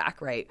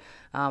feedback, right?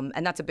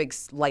 And that's a big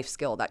life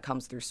skill that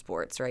comes through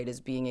sports, right?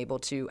 Is being able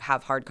to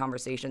have hard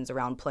conversations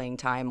around playing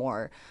time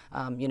or,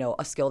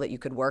 a skill that you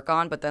could work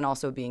on, but then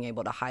also being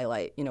able to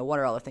highlight, what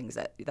are all the things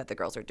that the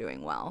girls are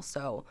doing well.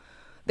 So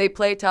they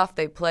play tough,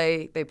 they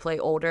play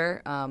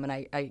older, and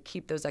I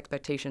keep those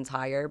expectations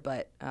higher,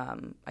 but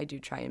I do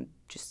try and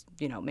just,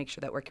 make sure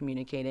that we're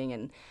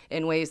communicating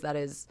in ways that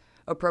is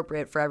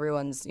appropriate for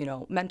everyone's,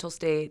 mental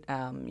state,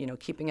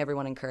 keeping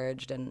everyone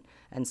encouraged and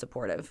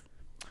supportive.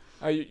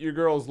 Your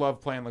girls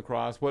love playing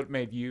lacrosse. What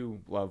made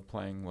you love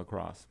playing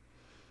lacrosse?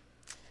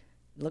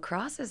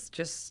 Lacrosse is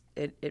just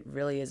it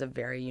really is a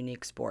very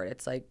unique sport.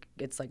 It's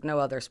like no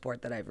other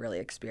sport that I've really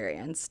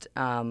experienced.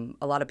 A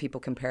lot of people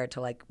compare it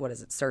to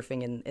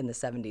surfing in the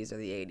 70s or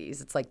the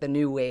 80s. It's like the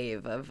new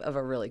wave of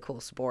a really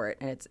cool sport,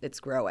 and it's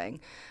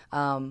growing.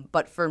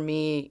 But for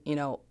me,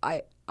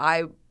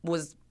 I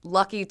was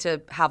lucky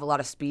to have a lot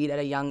of speed at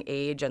a young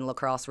age, and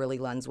lacrosse really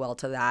lends well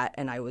to that,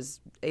 and I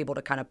was able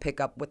to kind of pick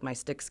up with my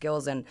stick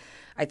skills, and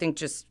I think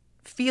just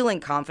feeling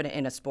confident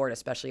in a sport,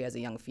 especially as a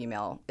young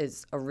female,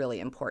 is a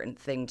really important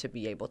thing to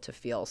be able to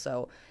feel.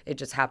 So it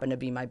just happened to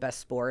be my best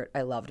sport.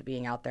 I loved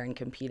being out there and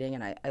competing,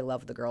 and I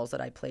loved the girls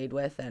that I played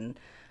with, and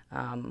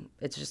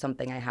it's just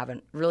something I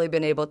haven't really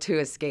been able to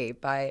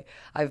escape.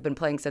 I've been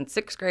playing since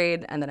 6th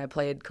grade, and then I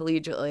played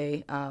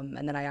collegiately,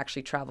 and then I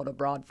actually traveled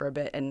abroad for a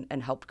bit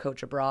and helped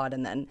coach abroad,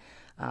 and then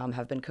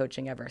have been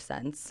coaching ever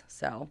since.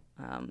 So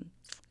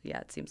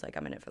it seems like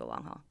I'm in it for the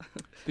long haul.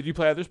 Did you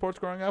play other sports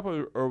growing up,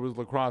 or was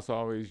lacrosse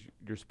always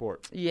your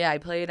sport? Yeah, I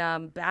played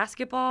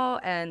basketball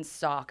and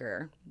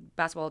soccer.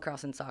 Basketball,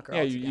 lacrosse, and soccer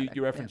all together.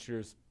 You referenced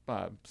your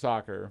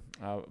soccer,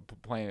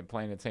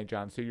 playing at St.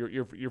 John's. So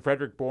you're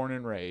Frederick born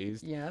and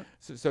raised. Yeah.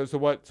 So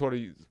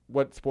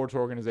what sports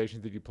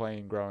organizations did you play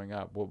in growing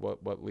up?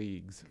 What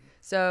leagues?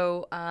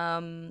 So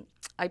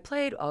I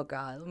played. Oh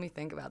God, let me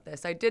think about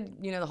this. I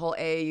did the whole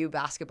AAU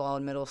basketball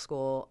in middle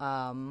school.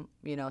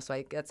 So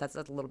I guess that's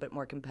a little bit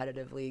more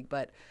competitive league,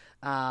 but.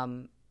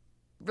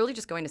 Really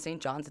just going to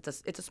St. John's,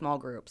 it's a small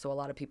group, so a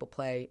lot of people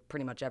play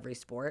pretty much every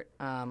sport,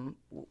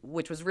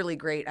 which was really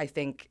great, I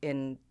think,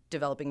 in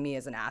developing me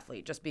as an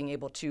athlete, just being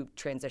able to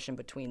transition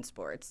between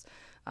sports.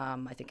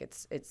 I think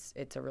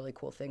it's a really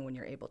cool thing when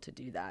you're able to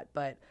do that.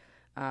 But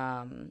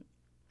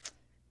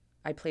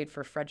I played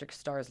for Frederick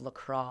Stars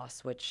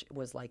Lacrosse, which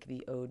was like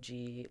the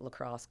OG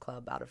lacrosse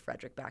club out of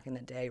Frederick back in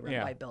the day,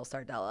 run by Bill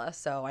Sardella.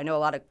 So I know a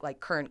lot of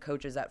current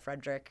coaches at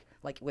Frederick,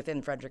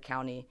 within Frederick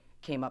County,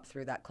 came up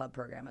through that club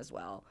program as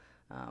well.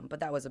 But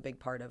that was a big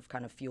part of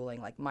kind of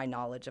fueling my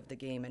knowledge of the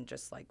game and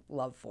just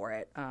love for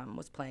it,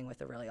 was playing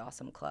with a really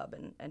awesome club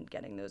and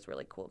getting those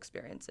really cool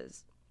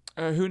experiences.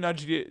 Who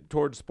nudged you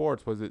towards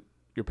sports? Was it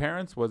your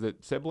parents? Was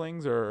it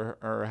siblings?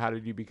 Or how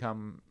did you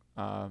become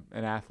an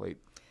athlete?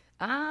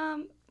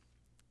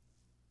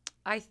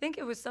 I think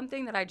it was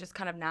something that I just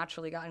kind of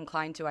naturally got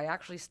inclined to. I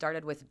actually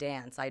started with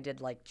dance. I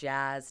did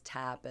jazz,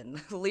 tap,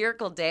 and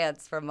lyrical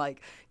dance from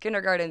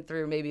kindergarten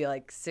through maybe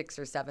 6th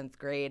or 7th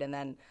grade. And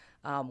then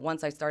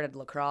once I started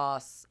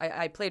lacrosse,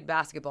 I played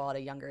basketball at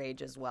a younger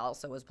age as well,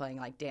 so I was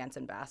playing dance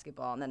and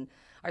basketball. And then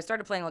I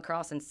started playing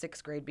lacrosse in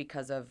 6th grade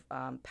because of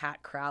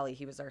Pat Crowley.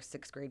 He was our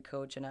 6th grade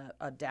coach and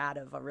a dad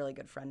of a really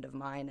good friend of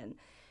mine. And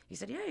he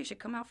said, yeah, you should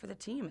come out for the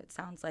team. It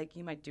sounds like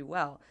you might do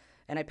well.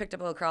 And I picked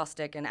up a lacrosse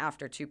stick, and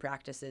after 2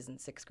 practices in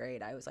 6th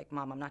grade, I was like,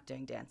 Mom, I'm not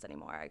doing dance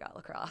anymore. I got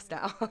lacrosse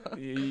now.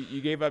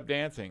 You gave up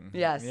dancing.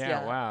 Yes.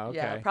 Yeah. Wow. Okay.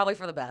 Yeah, probably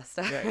for the best.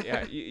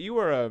 Yeah. You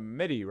were a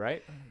midi,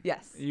 right?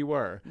 Yes. You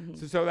were.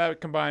 Mm-hmm. So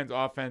that combines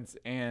offense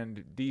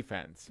and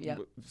defense. Yeah.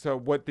 So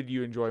what did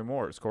you enjoy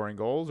more, scoring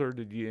goals, or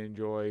did you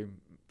enjoy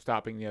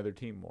stopping the other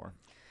team more?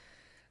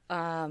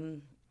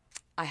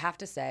 I have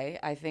to say,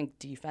 I think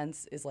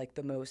defense is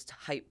the most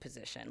hype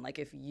position.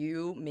 If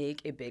you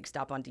make a big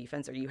stop on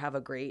defense or you have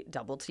a great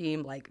double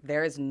team,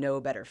 there is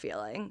no better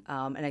feeling.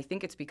 And I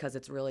think it's because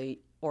it's really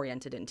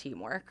oriented in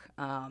teamwork.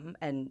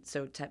 And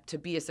so to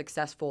be a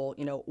successful,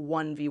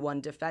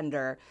 1v1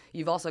 defender,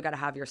 you've also got to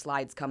have your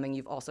slides coming.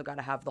 You've also got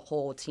to have the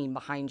whole team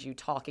behind you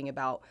talking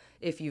about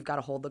if you've got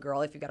to hold the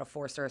girl, if you've got to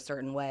force her a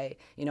certain way,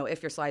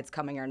 if your slide's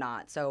coming or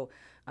not. So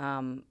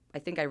I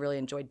think I really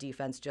enjoyed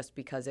defense just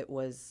because it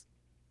was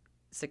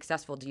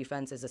successful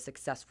defense is a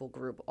successful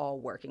group all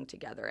working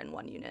together in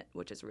one unit,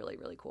 which is really,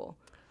 really cool.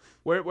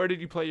 Where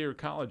did you play your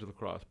college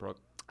lacrosse, Brooke?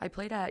 I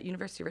played at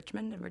University of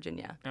Richmond in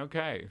Virginia.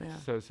 Okay.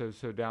 Yeah.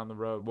 So down the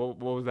road. What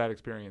was that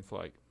experience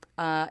like?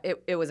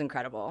 It was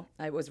incredible.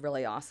 It was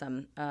really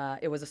awesome.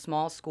 It was a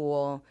small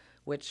school,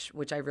 which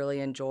I really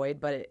enjoyed,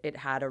 but it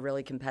had a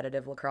really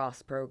competitive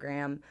lacrosse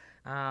program.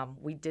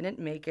 We didn't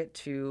make it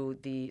to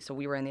so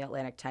we were in the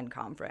Atlantic 10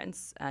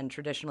 conference, and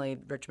traditionally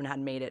Richmond had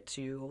made it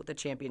to the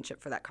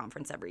championship for that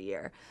conference every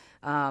year.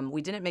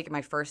 We didn't make it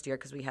my first year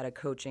because we had a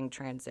coaching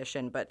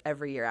transition, but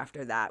every year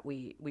after that,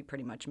 we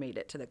pretty much made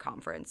it to the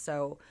conference.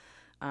 So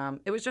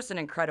it was just an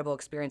incredible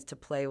experience to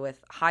play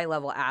with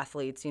high-level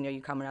athletes. You know,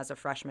 you come in as a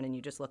freshman and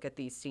you just look at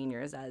these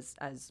seniors as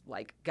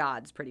like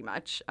gods pretty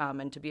much,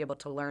 and to be able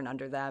to learn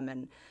under them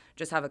and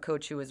just have a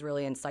coach who was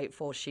really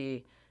insightful.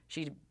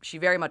 She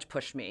very much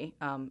pushed me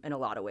in a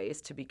lot of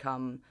ways to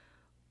become,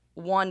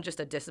 one, just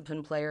a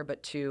disciplined player,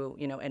 but two,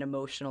 you know, an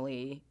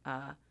emotionally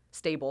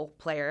stable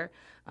player,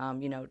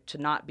 you know, to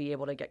not be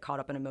able to get caught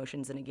up in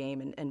emotions in a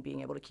game and being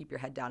able to keep your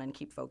head down and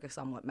keep focused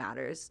on what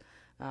matters.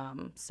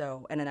 And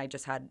then I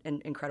just had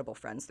incredible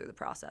friends through the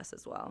process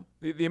as well.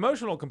 The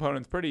emotional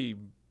component's pretty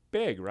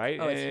big, right?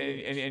 Oh, it's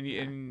huge.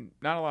 And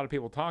not a lot of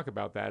people talk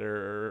about that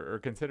or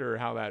consider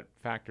how that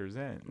factors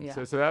in.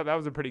 Yeah. So that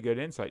was a pretty good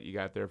insight you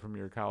got there from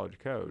your college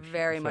coach.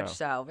 Very much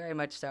so.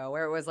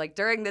 Where it was like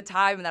during the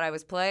time that I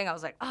was playing, I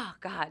was like, oh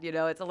God, you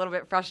know, it's a little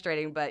bit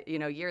frustrating, but you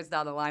know, years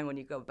down the line when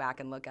you go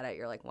back and look at it,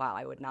 you're like, wow,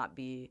 I would not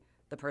be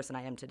the person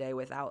I am today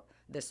without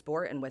this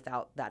sport and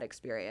without that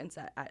experience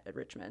at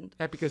Richmond.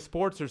 Yeah, because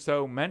sports are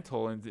so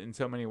mental in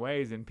so many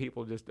ways, and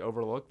people just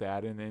overlook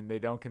that, and then they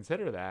don't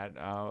consider that.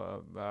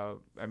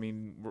 I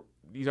mean,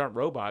 these aren't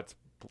robots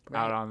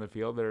out on the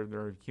field.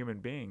 They're human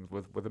beings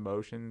with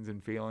emotions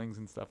and feelings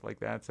and stuff like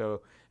that.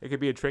 So it could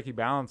be a tricky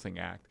balancing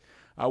act.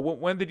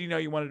 When did you know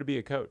you wanted to be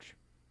a coach?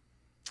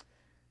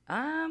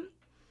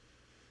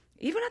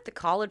 Even at the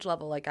college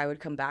level, like I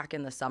would come back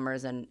in the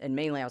summers and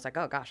mainly I was like,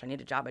 oh gosh, I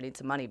need a job, I need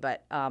some money.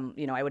 But,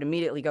 you know, I would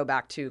immediately go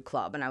back to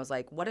club and I was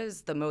like, what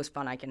is the most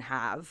fun I can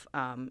have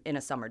in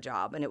a summer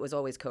job? And it was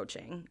always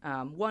coaching.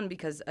 One,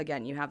 because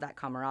again, you have that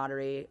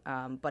camaraderie,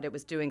 but it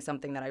was doing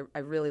something that I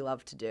really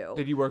love to do.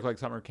 Did you work like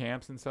summer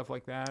camps and stuff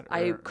like that?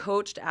 I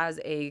coached as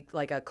a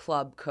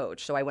club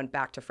coach. So I went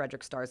back to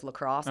Frederick Stars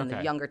lacrosse and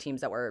the younger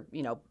teams that were,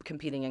 you know,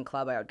 competing in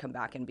club, I would come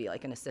back and be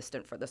like an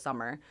assistant for the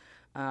summer.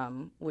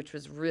 Which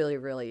was really,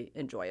 really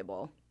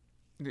enjoyable.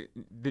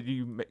 Could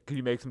you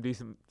make some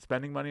decent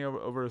spending money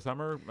over a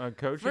summer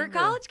coaching? For a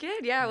college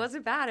kid, yeah, it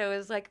wasn't bad. It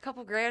was like a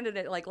couple grand, and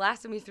it like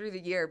lasted me through the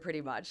year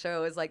pretty much.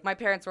 So it was like my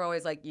parents were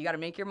always like, you got to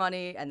make your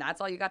money, and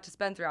that's all you got to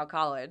spend throughout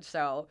college.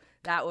 So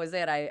that was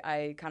it.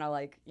 I kind of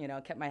like, you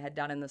know, kept my head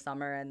down in the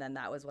summer, and then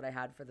that was what I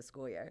had for the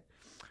school year.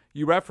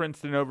 You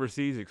referenced an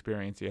overseas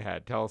experience you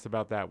had. Tell us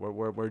about that.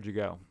 Where'd you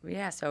go?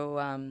 Yeah, so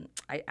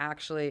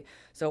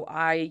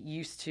I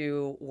used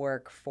to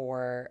work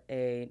for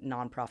a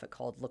nonprofit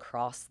called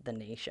Lacrosse the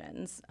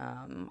Nations.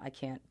 I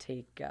can't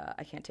take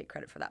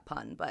credit for that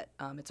pun, but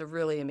it's a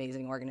really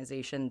amazing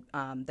organization.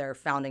 Their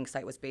founding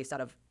site was based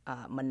out of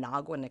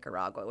Managua,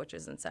 Nicaragua, which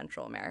is in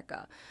Central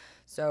America.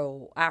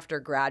 So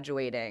after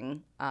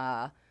graduating,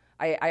 I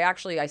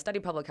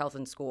studied public health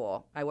in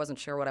school. I wasn't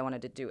sure what I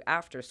wanted to do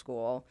after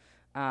school.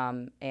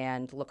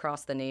 And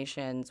Lacrosse the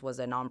Nations was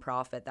a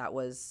nonprofit that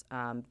was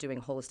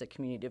doing holistic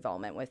community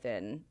development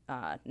within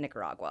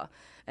Nicaragua,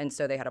 and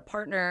so they had a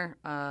partner.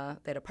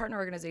 They had a partner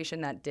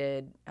organization that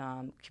did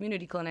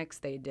community clinics.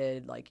 They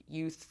did like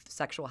youth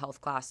sexual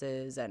health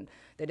classes, and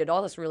they did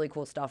all this really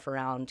cool stuff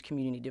around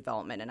community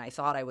development. And I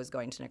thought I was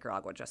going to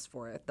Nicaragua just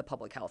for the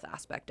public health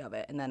aspect of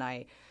it, and then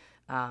I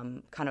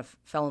kind of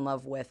fell in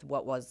love with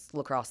what was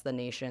Lacrosse the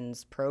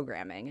Nations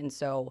programming, and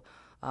so.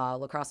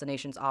 Lacrosse the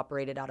Nations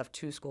operated out of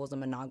 2 schools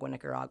in Managua,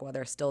 Nicaragua.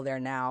 They're still there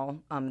now.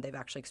 They've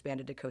actually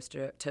expanded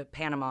to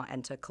Panama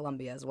and to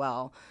Colombia as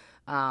well.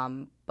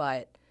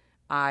 But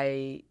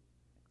I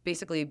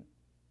basically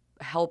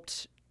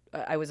helped.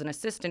 I was an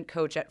assistant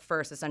coach at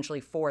first, essentially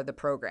for the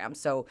program.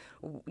 So,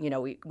 you know,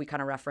 we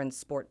kind of reference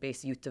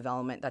sport-based youth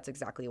development. That's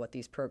exactly what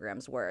these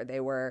programs were. They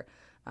were,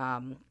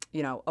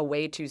 you know, a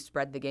way to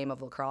spread the game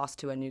of lacrosse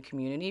to a new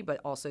community, but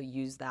also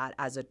use that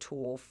as a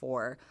tool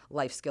for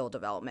life skill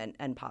development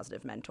and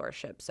positive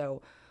mentorship.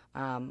 So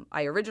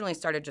I originally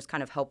started just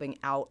kind of helping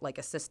out, like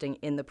assisting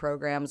in the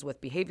programs with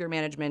behavior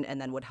management,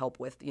 and then would help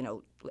with, you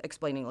know,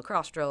 explaining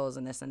lacrosse drills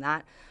and this and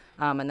that.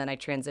 And then I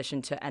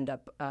transitioned to end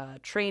up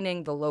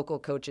training the local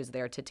coaches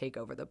there to take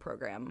over the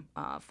program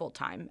full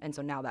time. And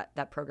so now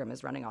that program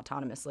is running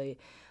autonomously.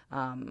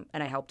 And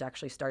I helped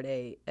actually start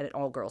an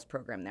all-girls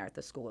program there at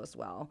the school as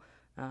well.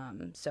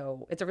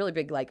 So it's a really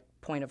big like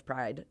point of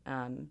pride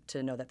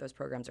to know that those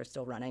programs are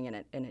still running,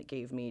 and it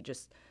gave me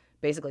just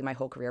basically my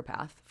whole career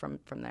path from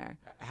there.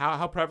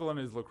 How prevalent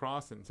is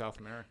lacrosse in South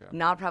America?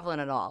 Not prevalent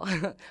at all.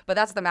 But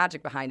that's the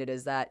magic behind it,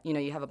 is that, you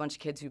know, you have a bunch of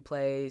kids who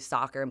play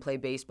soccer and play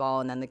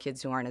baseball, and then the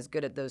kids who aren't as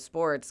good at those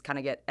sports kind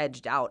of get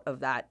edged out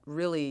of that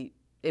really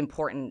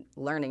important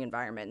learning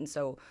environment. And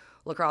so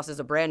lacrosse is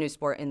a brand new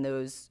sport in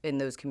those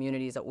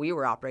communities that we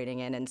were operating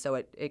in, and so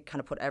it kind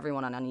of put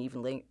everyone on an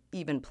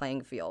even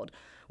playing field.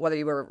 Whether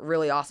you were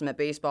really awesome at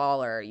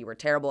baseball or you were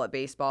terrible at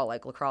baseball,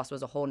 like lacrosse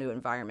was a whole new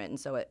environment, and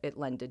so it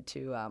lended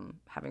to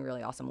having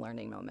really awesome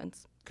learning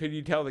moments. Could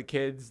you tell the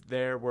kids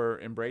there were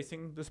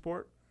embracing the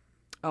sport?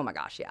 Oh my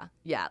gosh, yeah.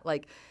 Yeah,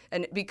 like,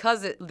 and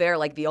because they're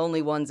like the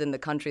only ones in the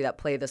country that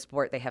play the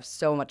sport, they have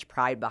so much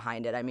pride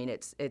behind it. I mean,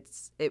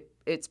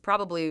 it's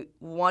probably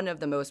one of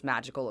the most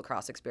magical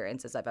lacrosse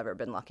experiences I've ever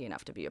been lucky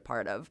enough to be a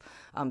part of,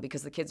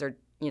 because the kids are,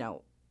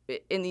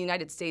 in the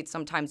United States,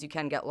 sometimes you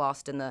can get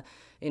lost in the,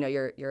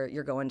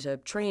 you're going to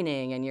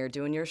training and you're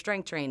doing your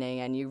strength training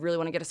and you really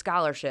want to get a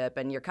scholarship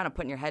and you're kind of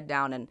putting your head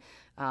down, and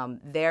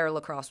their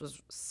lacrosse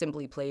was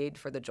simply played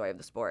for the joy of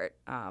the sport,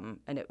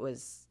 and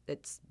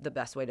it's the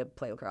best way to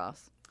play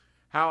lacrosse.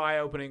 How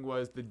eye-opening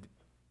was the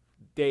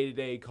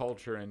day-to-day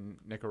culture in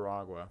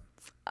Nicaragua?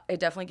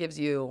 It definitely gives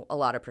you a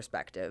lot of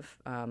perspective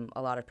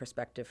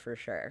for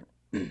sure.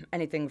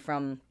 Anything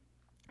from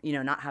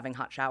not having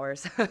hot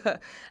showers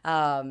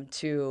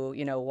to,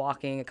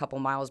 walking a couple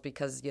miles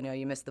because,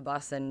 you missed the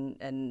bus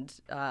and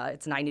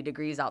it's 90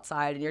 degrees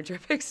outside and you're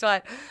dripping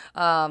sweat,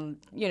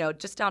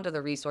 just down to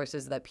the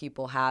resources that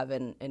people have.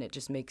 And it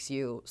just makes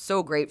you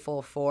so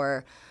grateful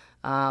for,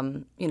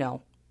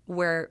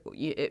 where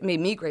it made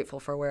me grateful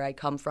for where I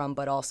come from,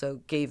 but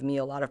also gave me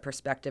a lot of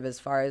perspective as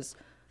far as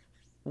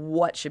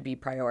what should be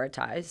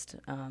prioritized.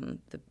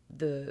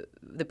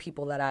 The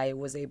people that I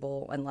was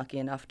able and lucky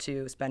enough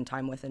to spend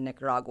time with in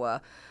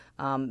Nicaragua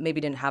maybe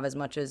didn't have as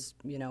much as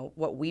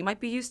what we might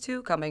be used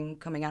to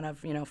coming out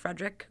of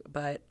Frederick,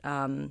 but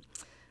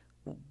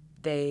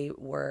they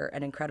were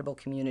an incredible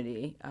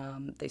community.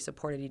 They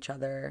supported each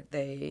other.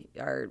 They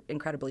are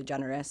incredibly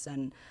generous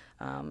and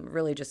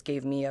really just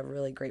gave me a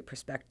really great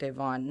perspective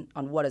on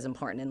what is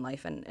important in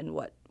life and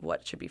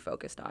what should be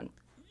focused on.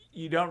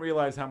 You don't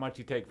realize how much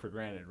you take for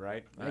granted,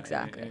 right?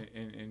 Exactly.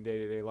 In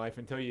day-to-day life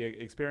until you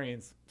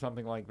experience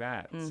something like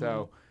that. Mm-hmm.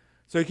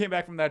 So you came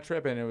back from that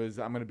trip and it was,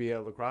 I'm going to be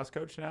a lacrosse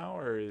coach now,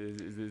 or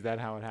is that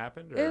how it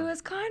happened? Or? It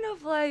was kind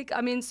of like,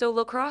 so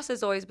lacrosse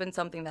has always been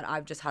something that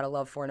I've just had a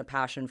love for and a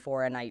passion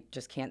for, and I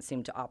just can't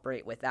seem to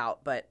operate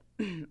without. But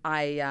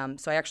I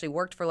actually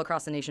worked for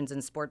Lacrosse Nations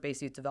in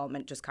sport-based youth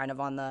development, just kind of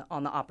on the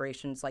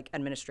operations, like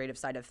administrative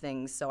side of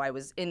things. So I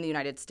was in the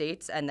United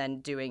States and then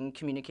doing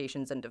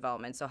communications and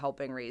development, so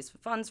helping raise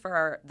funds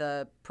for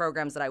the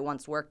programs that I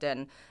once worked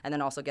in, and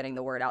then also getting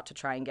the word out to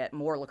try and get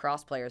more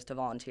lacrosse players to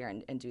volunteer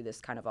and do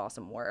this kind of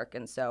awesome work.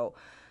 And so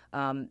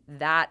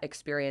that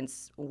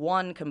experience,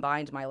 one,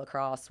 combined my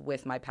lacrosse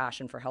with my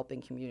passion for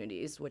helping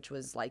communities, which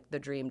was like the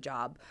dream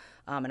job.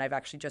 And I've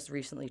actually just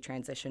recently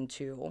transitioned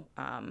to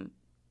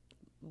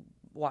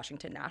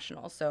Washington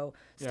National, so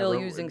still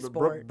using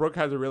sport. Brooke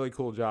has a really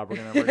cool job.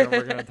 We're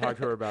gonna talk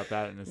to her about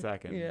that in a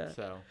second. Yeah.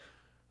 So,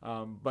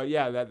 but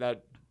yeah,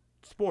 that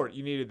sport,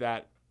 you needed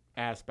that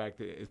aspect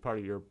as part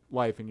of your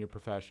life and your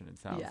profession. It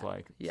sounds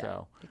like. Yeah.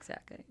 So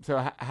exactly.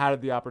 So how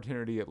did the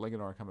opportunity at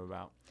Linganore come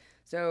about?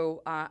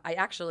 So I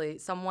actually,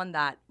 someone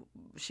that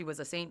she was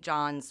a St.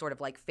 John's sort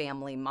of like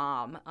family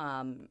mom.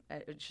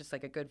 It's just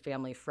like a good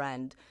family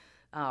friend.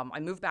 I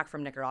moved back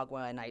from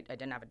Nicaragua, and I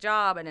didn't have a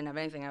job. I didn't have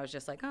anything. I was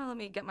just like, let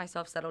me get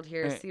myself settled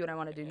here, see what I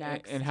want to do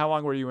next. And how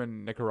long were you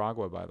in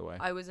Nicaragua, by the way?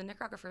 I was in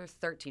Nicaragua for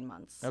 13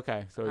 months.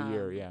 Okay, so a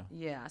year, yeah.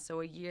 Yeah,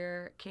 so a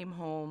year, came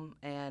home,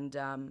 and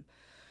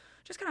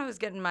just kind of was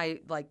getting my,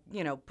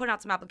 putting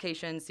out some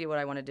applications, see what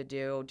I wanted to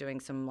do, doing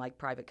some,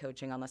 private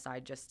coaching on the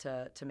side just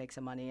to make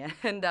some money.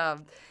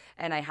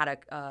 And I had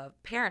a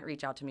parent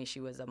reach out to me. She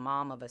was a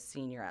mom of a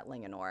senior at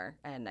Linganore,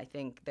 and I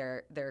think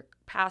their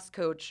past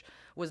coach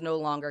was no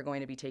longer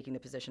going to be taking the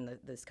position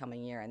this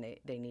coming year, and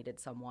they needed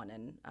someone.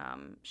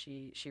 And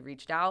she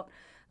reached out,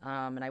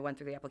 and I went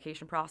through the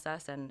application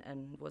process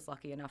and was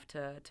lucky enough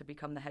to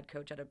become the head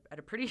coach at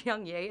a pretty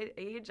young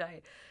age.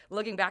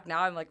 Looking back now,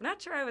 I'm like,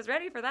 not sure I was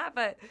ready for that,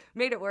 but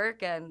made it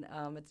work, and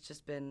it's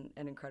just been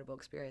an incredible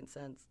experience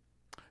since.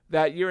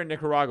 That year in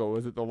Nicaragua,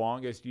 was it the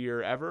longest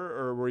year ever,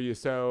 or were you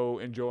so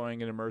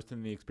enjoying and immersed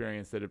in the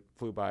experience that it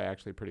flew by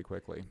actually pretty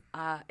quickly?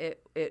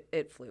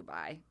 It flew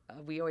by.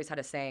 We always had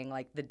a saying,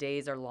 the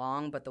days are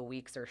long, but the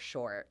weeks are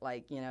short.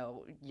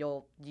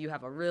 You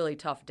have a really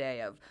tough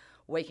day of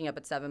waking up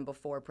at 7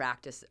 before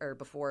practice or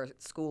before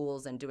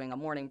schools and doing a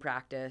morning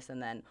practice,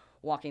 and then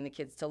walking the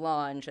kids to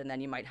lunch, and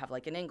then you might have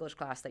an English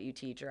class that you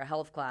teach or a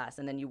health class,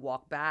 and then you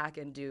walk back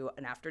and do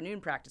an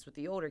afternoon practice with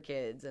the older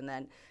kids, and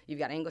then you've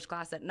got English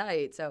class at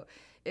night. So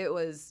it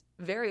was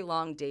very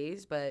long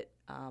days, but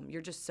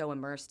you're just so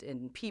immersed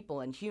in people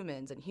and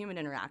humans and human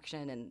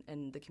interaction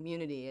and the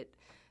community.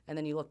 And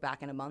then you look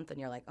back in a month and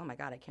you're like, oh my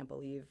God, I can't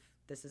believe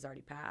this has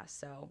already passed.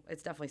 So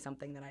it's definitely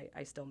something that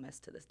I still miss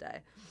to this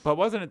day. But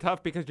wasn't it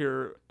tough because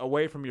you're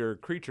away from your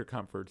creature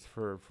comforts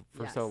for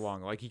Yes. so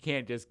long? You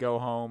can't just go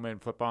home and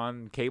flip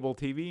on cable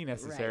TV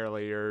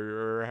necessarily,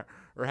 right,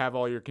 or have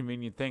all your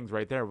convenient things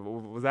right there.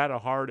 Was that a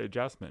hard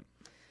adjustment?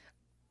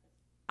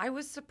 I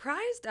was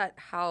surprised at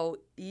how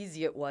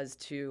easy it was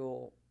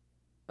to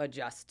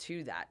adjust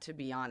to that, to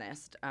be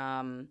honest.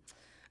 And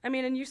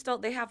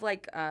they have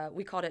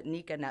we called it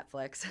Nika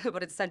Netflix,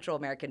 but it's Central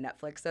American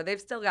Netflix. So they've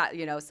still got,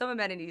 some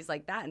amenities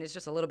like that, and it's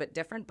just a little bit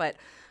different. But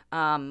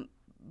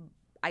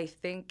I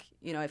think,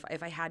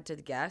 if I had to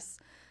guess,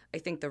 I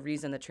think the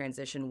reason the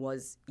transition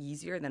was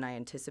easier than I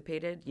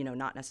anticipated,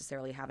 not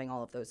necessarily having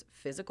all of those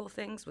physical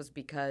things, was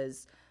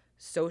because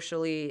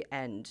socially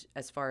and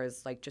as far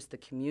as like just the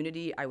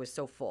community, I was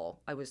so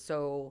full. I was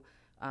so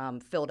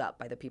filled up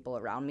by the people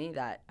around me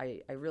that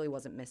I really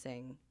wasn't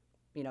missing,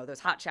 those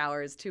hot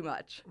showers too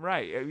much.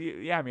 Right.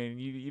 Yeah. I mean,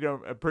 you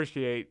don't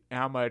appreciate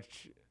how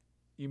much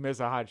you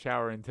miss a hot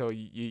shower until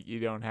you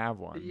don't have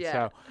one. Yeah.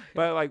 So,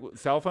 but like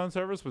cell phone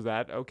service, was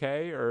that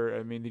okay? Or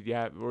I mean,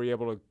 were you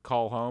able to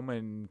call home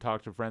and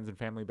talk to friends and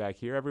family back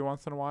here every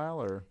once in a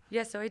while, or?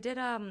 Yeah, so I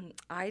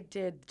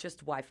did just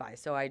Wi-Fi.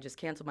 So I just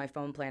canceled my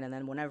phone plan, and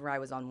then whenever I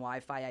was on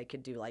Wi-Fi, I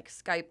could do like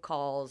Skype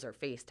calls or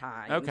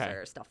FaceTimes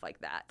or stuff like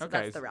that. So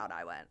that's the route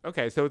I went.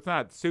 Okay, so it's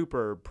not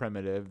super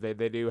primitive.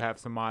 They do have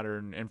some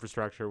modern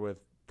infrastructure with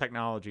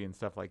technology and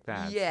stuff like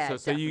that. Yeah,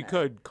 so you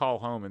could call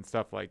home and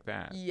stuff like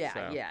that.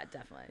 Yeah, yeah,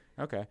 definitely.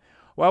 Okay.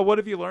 Well, what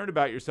have you learned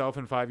about yourself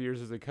in 5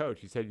 years as a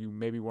coach? You said you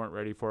maybe weren't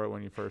ready for it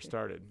when you first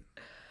started.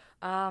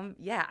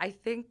 Yeah, I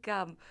think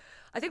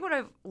what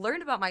I've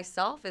learned about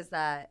myself is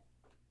that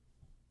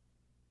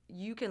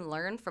you can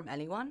learn from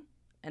anyone.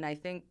 And I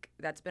think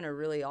that's been a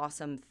really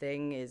awesome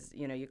thing is,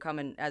 you come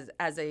in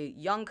as a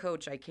young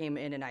coach, I came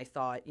in and I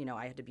thought,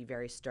 I had to be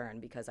very stern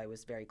because I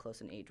was very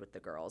close in age with the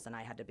girls and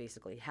I had to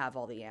basically have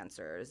all the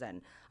answers and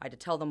I had to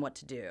tell them what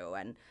to do.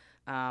 And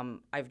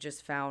I've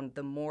just found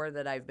the more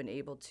that I've been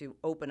able to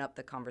open up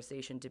the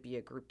conversation to be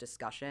a group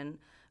discussion,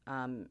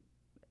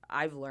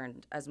 I've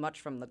learned as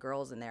much from the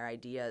girls and their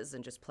ideas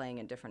and just playing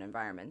in different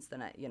environments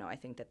than I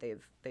think that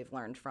they've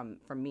learned from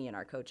me and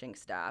our coaching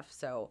staff.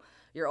 So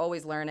you're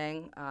always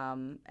learning,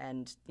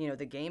 and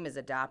the game is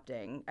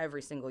adapting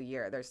every single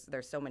year.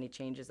 There's so many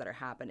changes that are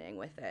happening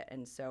with it,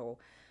 and so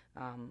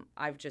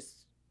I've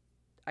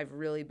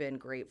really been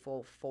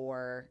grateful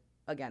for,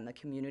 again, the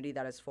community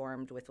that has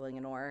formed with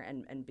Linganore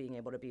and being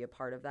able to be a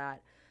part of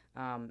that,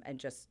 and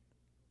just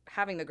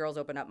having the girls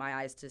open up my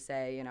eyes to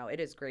say, it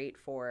is great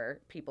for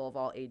people of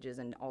all ages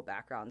and all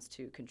backgrounds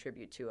to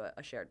contribute to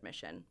a shared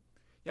mission.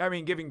 Yeah, I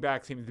mean, giving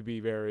back seems to be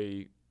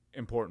very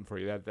important for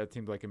you. That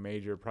seems like a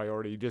major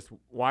priority. Just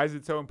why is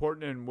it so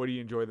important, and what do you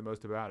enjoy the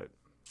most about it?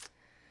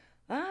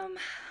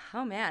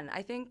 Oh man,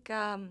 I think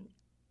a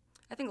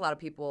lot of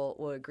people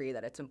will agree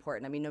that it's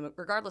important. I mean,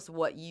 regardless of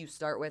what you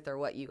start with or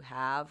what you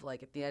have,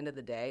 like at the end of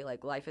the day,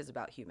 like life is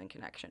about human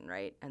connection,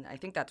 right? And I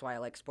think that's why I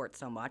like sports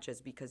so much, is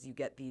because you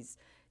get these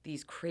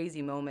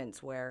crazy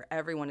moments where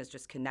everyone is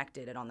just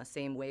connected and on the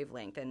same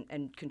wavelength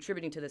and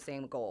contributing to the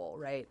same goal,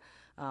 right?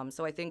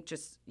 So I think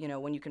just,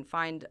 when you can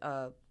find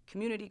a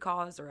community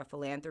cause or a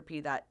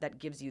philanthropy that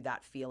gives you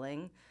that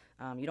feeling,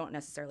 you don't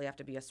necessarily have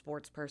to be a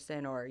sports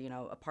person or,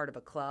 a part of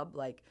a club.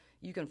 Like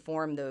you can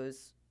form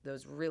those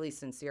really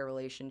sincere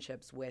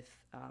relationships with,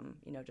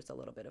 just a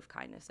little bit of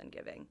kindness and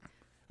giving.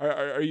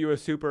 Are you a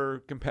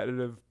super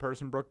competitive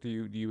person, Brooke? Do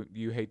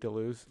you hate to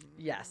lose?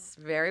 Yes,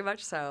 very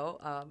much so.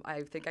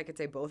 I think I could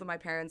say both of my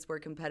parents were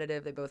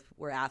competitive. They both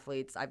were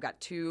athletes.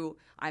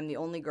 I'm the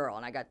only girl,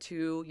 and I got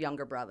two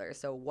younger brothers.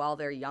 So while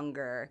they're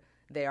younger,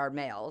 they are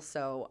males.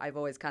 So I've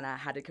always kind of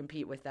had to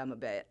compete with them a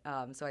bit.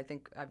 So I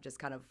think I've just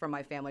kind of, from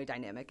my family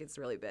dynamic, it's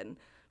really been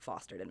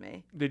fostered in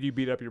me. Did you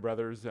beat up your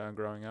brothers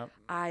growing up?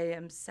 I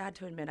am sad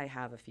to admit I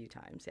have a few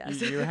times,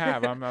 yes. You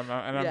have,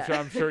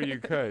 I'm sure you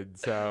could.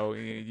 So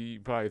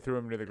you probably threw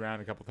them to the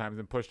ground a couple times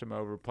and pushed them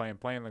over playing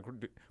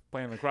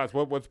lacrosse.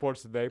 What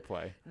sports did they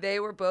play? They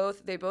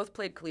both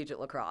played collegiate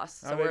lacrosse.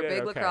 So we're a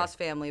big lacrosse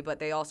family, but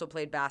they also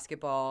played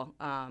basketball,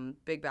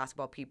 big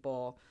basketball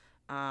people,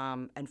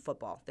 and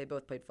football. They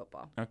both played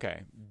football.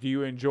 Okay. Do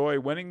you enjoy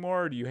winning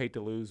more, or do you hate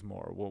to lose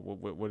more?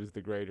 What is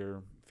the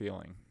greater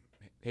feeling?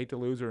 Hate to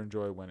lose or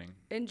enjoy winning?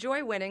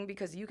 Enjoy winning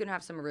because you can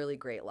have some really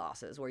great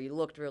losses where you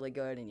looked really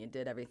good and you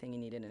did everything you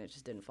needed and it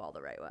just didn't fall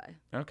the right way.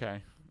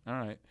 Okay. All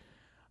right.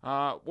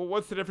 Well,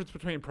 what's the difference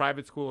between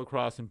private school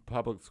lacrosse and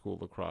public school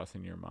lacrosse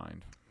in your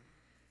mind?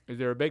 Is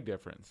there a big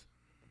difference?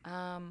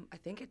 I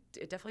think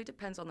it definitely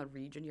depends on the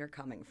region you're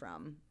coming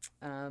from.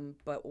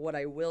 But what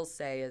I will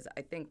say is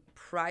I think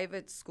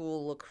private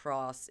school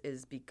lacrosse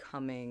is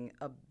becoming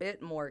a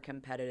bit more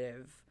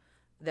competitive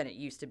than it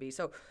used to be.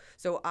 So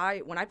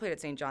when I played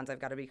at St. John's, I've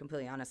got to be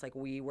completely honest, like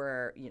we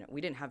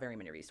didn't have very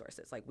many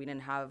resources. Like we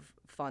didn't have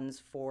funds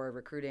for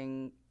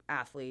recruiting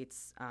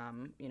athletes.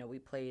 We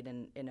played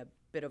in a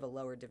bit of a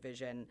lower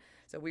division.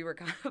 So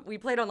we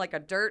played on like a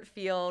dirt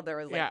field. There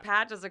was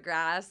patches of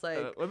grass.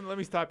 Like let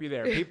me stop you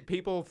there.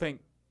 People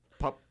think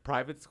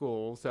private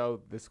school,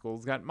 so the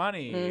school's got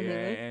money,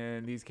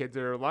 and these kids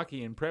are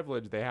lucky and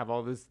privileged. They have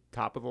all this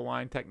top of the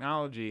line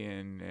technology,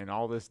 and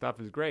all this stuff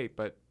is great,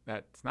 but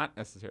that's not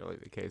necessarily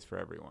the case for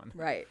everyone.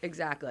 Right,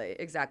 exactly.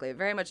 It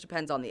very much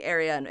depends on the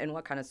area and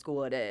what kind of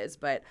school it is.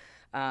 But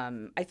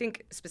I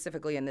think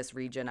specifically in this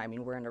region, I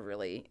mean, we're in a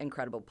really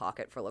incredible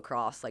pocket for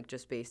lacrosse, like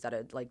just based out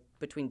of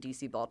between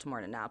DC, Baltimore,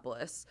 and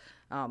Annapolis.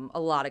 A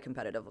lot of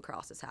competitive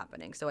lacrosse is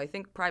happening. So I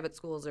think private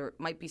schools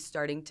might be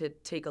starting to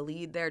take a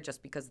lead there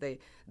just because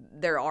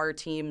there are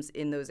teams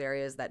in those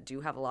areas that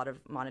do have a lot of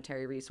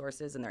monetary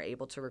resources and they're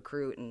able to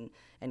recruit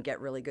and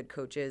get really good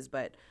coaches.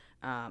 But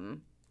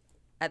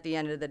at the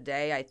end of the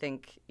day, I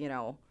think,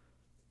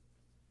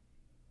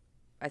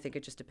 I think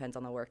it just depends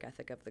on the work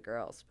ethic of the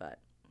girls, but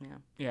yeah.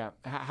 Yeah.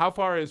 How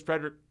far is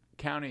Frederick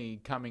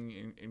County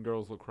coming in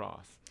girls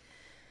lacrosse?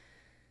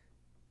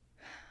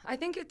 I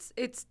think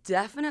it's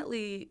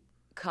definitely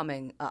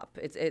coming up.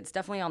 It's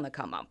definitely on the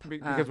come up.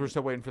 Because we're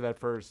still waiting for that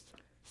first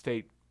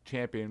state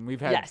champion.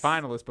 We've had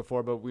finalists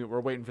before, but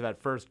we're waiting for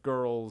that first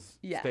girls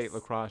state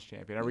lacrosse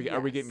champion. Are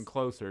we getting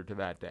closer to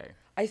that day?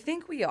 I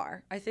think we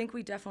are. I think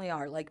we definitely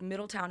are. Like,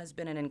 Middletown has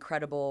been an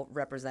incredible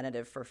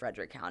representative for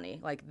Frederick County.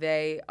 Like,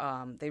 they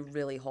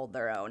really hold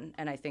their own,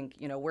 and I think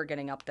we're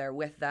getting up there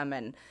with them.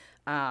 And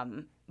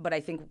but I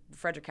think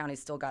Frederick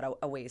County's still got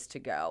a ways to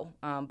go.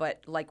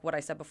 But like what I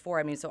said before,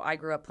 I mean, so I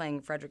grew up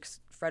playing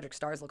Frederick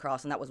Stars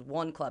lacrosse, and that was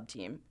one club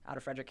team out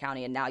of Frederick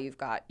County. And now you've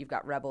got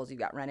Rebels, you've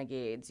got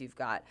Renegades, you've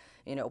got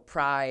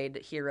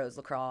Pride, Heroes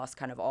lacrosse,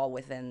 kind of all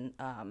within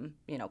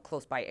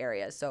close by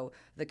areas. So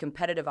the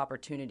competitive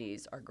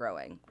opportunities are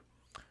growing.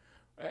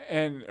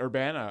 And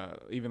Urbana,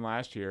 even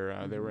last year,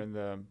 they were in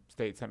the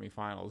state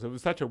semifinals. It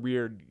was such a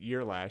weird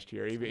year last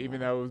year,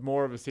 even though it was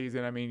more of a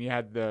season. I mean, you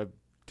had the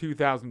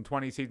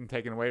 2020 season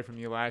taken away from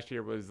you. Last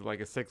year was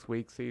like a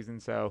 6-week season,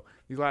 so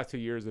these last 2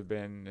 years have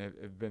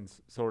been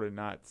sort of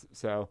nuts.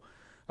 So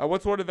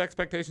what sort of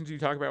expectations do you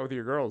talk about with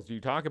your girls? Do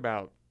you talk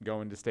about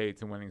going to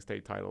states and winning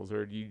state titles,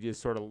 or do you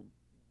just sort of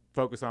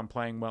focus on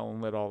playing well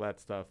and let all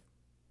that stuff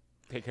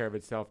take care of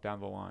itself down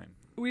the line?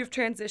 We've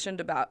transitioned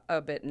about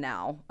a bit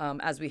now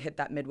as we hit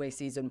that midway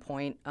season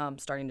point,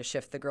 starting to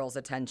shift the girls'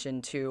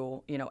 attention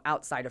to,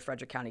 outside of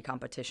Frederick County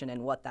competition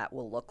and what that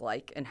will look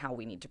like and how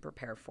we need to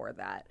prepare for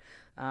that.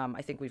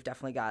 I think we've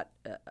definitely got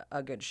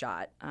a good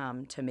shot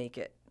to make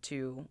it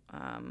to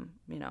a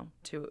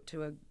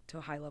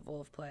high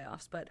level of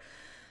playoffs. But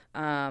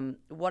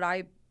what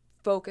I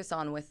focus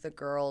on with the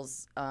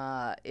girls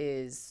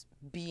is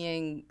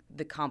being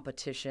the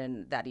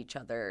competition that each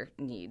other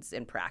needs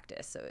in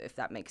practice, so if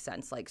that makes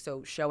sense. Like,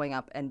 so showing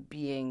up and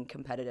being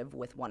competitive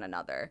with one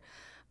another.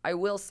 I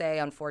will say,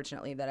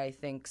 unfortunately, that I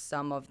think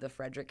some of the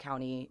Frederick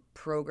County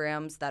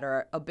programs that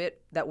were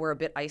a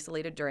bit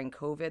isolated during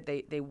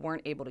COVID, they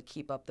weren't able to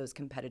keep up those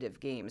competitive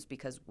games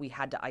because we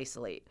had to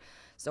isolate.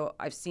 So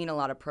I've seen a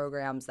lot of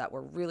programs that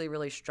were really,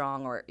 really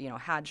strong, or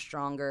had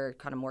stronger,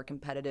 kind of more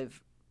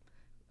competitive.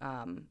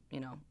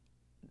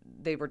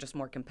 They were just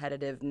more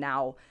competitive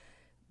now,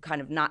 kind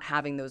of not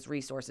having those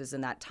resources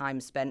and that time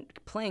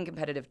spent playing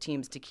competitive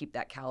teams to keep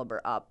that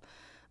caliber up.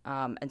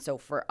 And so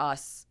for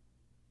us,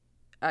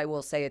 I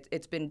will say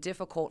it's been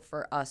difficult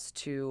for us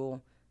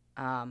to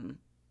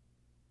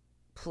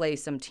play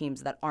some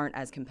teams that aren't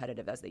as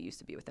competitive as they used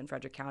to be within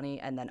Frederick County,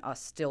 and then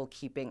us still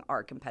keeping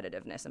our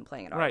competitiveness and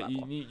playing at our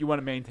level. Right, you want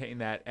to maintain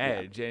that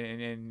edge,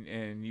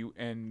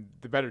 and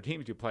the better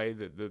teams you play,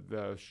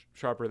 the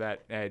sharper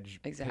that edge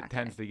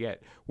tends to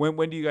get.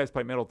 When do you guys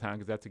play Middletown?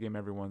 Because that's a game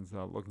everyone's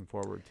looking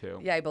forward to.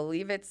 Yeah, I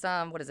believe it's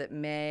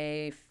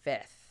May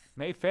 5th.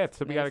 May 5th,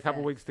 so we got a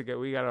couple weeks to go.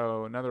 We got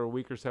another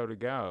week or so to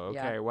go.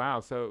 Okay, wow.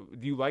 So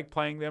do you like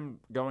playing them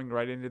going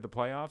right into the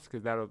playoffs?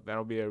 Because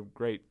that'll be a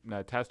great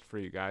test for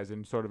you guys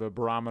and sort of a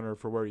barometer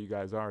for where you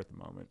guys are at the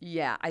moment.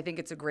 Yeah, I think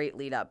it's a great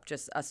lead up.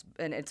 Just us,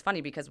 and it's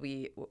funny because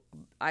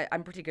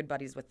I'm pretty good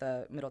buddies with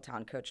the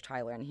Middletown coach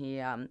Tyler, and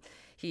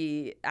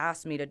he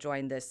asked me to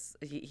join this.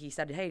 He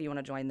said, "Hey, do you want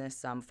to join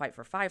this Fight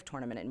for Five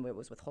tournament?" And it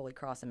was with Holy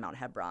Cross and Mount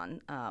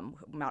Hebron.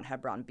 Mount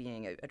Hebron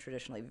being a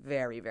traditionally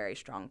very, very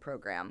strong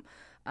program.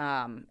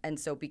 And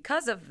so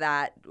because of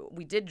that,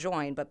 we did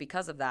join, but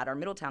because of that, our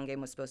Middletown game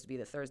was supposed to be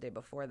the Thursday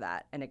before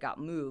that, and it got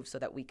moved so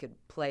that we could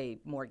play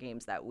more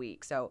games that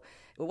week. So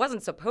it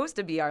wasn't supposed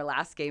to be our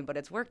last game, but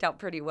it's worked out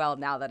pretty well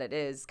now that it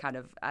is kind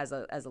of as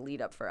a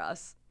lead up for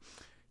us.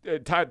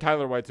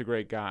 Tyler White's a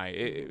great guy,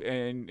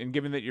 and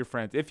given that you're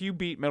friends, if you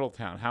beat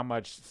Middletown, how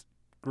much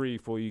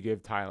grief will you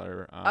give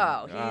Tyler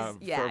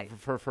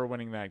for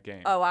winning that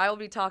game? Oh, I'll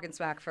be talking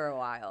smack for a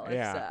while.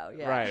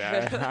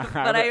 Right.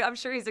 But I'm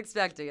sure he's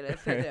expecting it.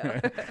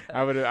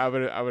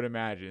 I would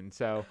imagine.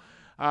 So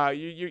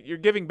you're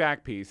giving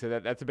back piece. So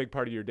that's a big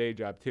part of your day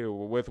job too,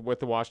 with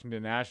the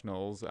Washington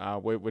Nationals,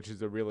 which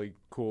is a really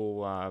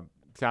cool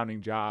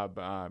sounding job,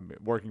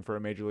 working for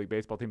a Major League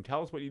Baseball team.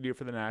 Tell us what you do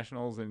for the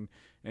Nationals and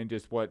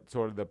just what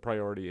sort of the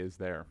priority is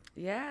there.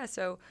 Yeah,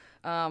 so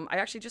I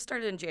actually just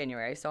started in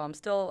January, so I'm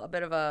still a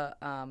bit of a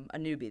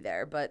newbie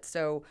there. But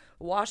so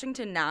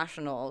Washington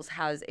Nationals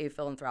has a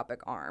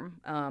philanthropic arm,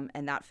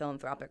 and that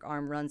philanthropic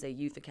arm runs a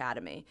youth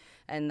academy.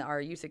 And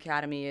our youth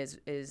academy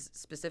is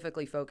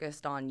specifically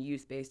focused on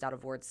youth based out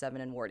of Ward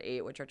 7 and Ward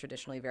 8, which are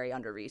traditionally very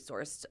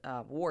under-resourced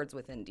wards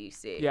within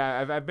D.C.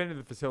 Yeah, I've been to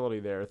the facility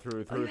there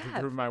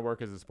through my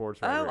work as a sports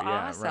writer. Oh,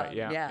 awesome. Right.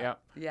 Yeah.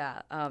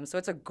 So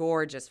it's a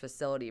gorgeous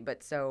facility,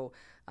 but so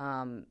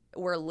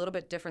we're a little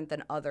bit different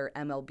than other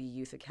MLB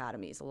youth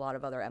academies. A lot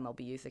of other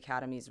MLB youth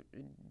academies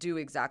do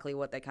exactly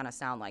what they kind of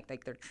sound like.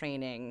 Like they're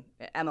training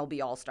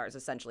MLB All-Stars,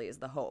 essentially, is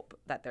the hope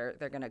that they're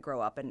going to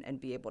grow up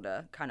and be able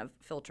to kind of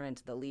filter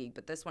into the league.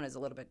 But this one is a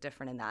little bit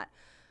different in that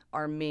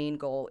our main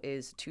goal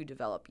is to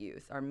develop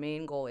youth. Our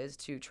main goal is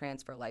to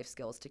transfer life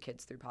skills to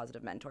kids through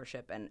positive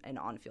mentorship and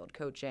on-field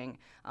coaching,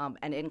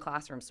 and in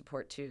classroom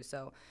support too.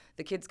 So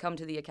the kids come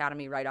to the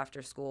academy right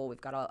after school.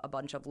 We've got a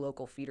bunch of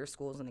local feeder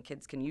schools, and the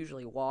kids can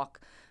usually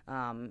walk.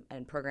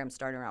 And programs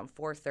start around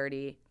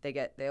 4:30.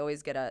 They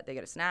always get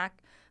a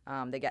snack.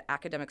 They get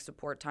academic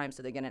support time,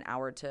 so they get an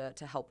hour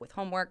to help with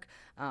homework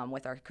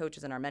with our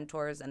coaches and our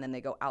mentors, and then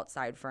they go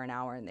outside for an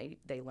hour and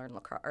they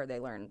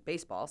learn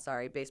baseball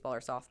or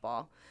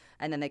softball,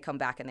 and then they come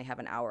back and they have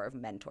an hour of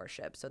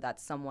mentorship. So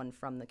that's someone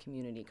from the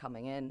community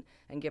coming in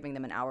and giving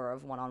them an hour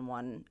of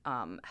one-on-one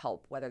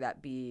help, whether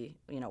that be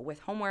with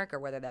homework or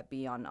whether that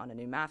be on a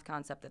new math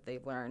concept that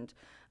they've learned.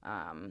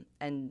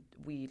 And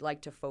we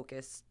like to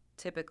focus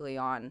typically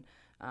on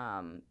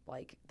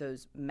like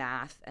those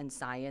math and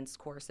science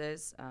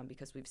courses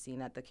because we've seen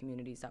that the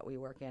communities that we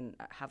work in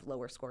have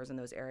lower scores in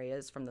those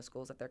areas from the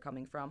schools that they're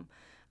coming from.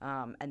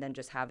 And then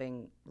just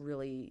having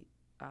really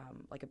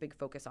like a big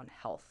focus on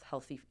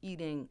healthy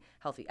eating,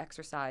 healthy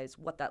exercise,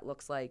 what that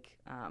looks like.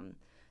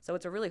 So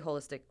it's a really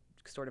holistic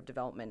sort of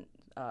development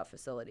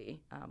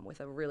facility with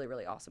a really,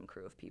 really awesome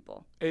crew of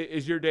people.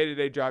 Is your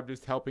day-to-day job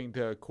just helping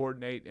to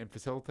coordinate and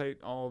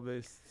facilitate all of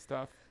this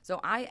stuff? So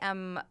I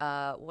am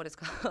what is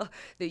called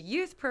the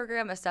Youth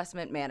Program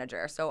Assessment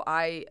Manager. So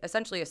I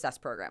essentially assess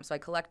programs. So I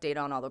collect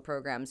data on all the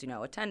programs,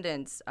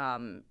 attendance,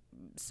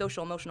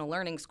 social emotional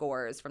learning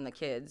scores from the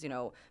kids,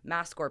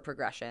 math score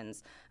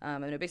progressions.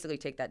 And I basically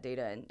take that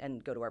data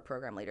and go to our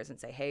program leaders and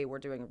say, hey, we're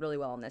doing really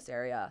well in this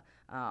area,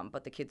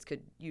 but the kids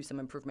could use some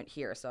improvement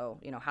here. So,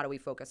 how do we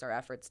focus our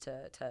efforts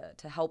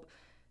to help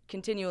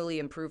continually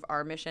improve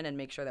our mission and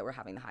make sure that we're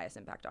having the highest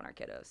impact on our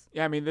kiddos.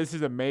 Yeah, I mean, this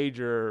is a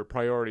major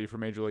priority for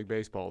Major League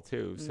Baseball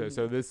too.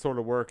 So this sort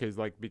of work is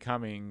like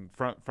becoming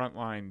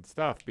frontline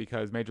stuff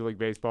because Major League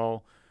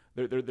Baseball,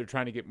 they're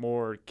trying to get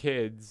more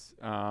kids.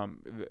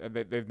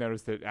 They've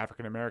noticed that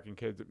African American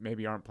kids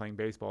maybe aren't playing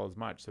baseball as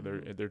much, so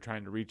they're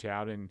trying to reach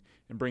out and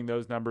bring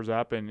those numbers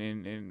up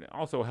and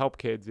also help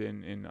kids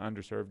in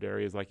underserved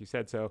areas, like you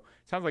said. So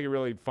it sounds like a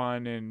really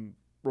fun and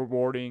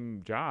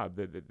rewarding job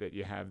that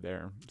you have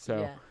there.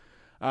 So.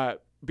 Yeah.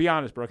 Be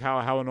honest, Brooke.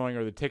 How annoying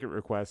are the ticket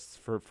requests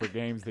for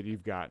games that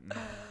you've gotten?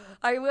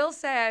 I will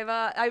say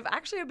I've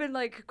actually been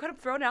like kind of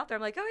thrown out there.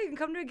 I'm like, oh, you can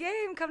come to a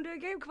game.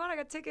 Come on, I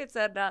got tickets.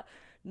 And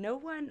no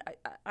one.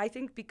 I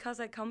think because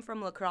I come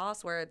from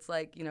lacrosse, where it's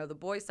like the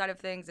boys' side of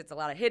things, it's a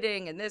lot of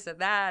hitting and this and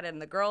that,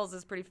 and the girls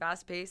is pretty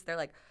fast paced. They're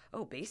like,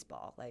 oh,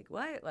 baseball. Like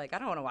what? Like I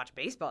don't want to watch a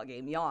baseball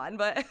game. Yawn.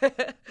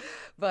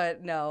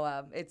 But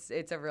no,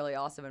 it's a really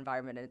awesome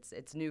environment.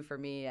 It's new for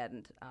me,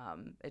 and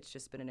it's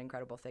just been an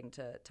incredible thing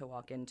to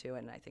walk into,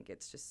 and I think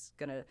it's just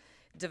gonna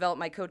develop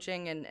my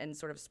coaching and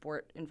sort of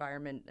sport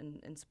environment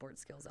and sport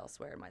skills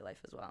elsewhere in my life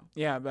as well.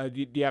 Yeah, but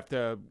do you have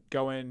to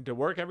go in to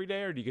work every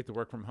day, or do you get to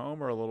work from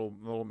home, or a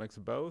little mix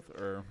of both,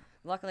 or?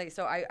 Luckily,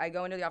 so I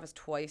go into the office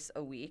twice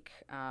a week,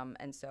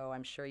 and so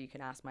I'm sure you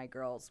can ask my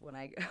girls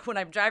when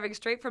I'm driving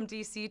straight from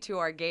DC to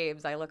our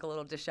games, I look a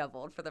little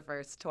disheveled for the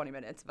first 20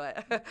 minutes,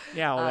 but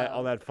yeah,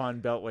 all that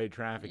fun Beltway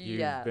traffic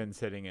you've been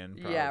sitting in.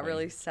 Probably. Yeah,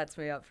 really sets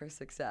me up for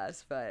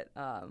success. But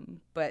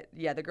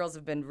yeah, the girls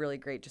have been really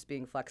great, just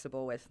being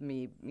flexible with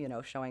me,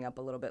 showing up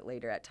a little bit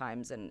later at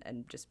times,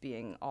 and just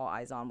being all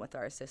eyes on with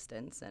our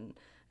assistants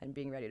and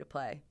being ready to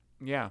play.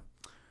 Yeah,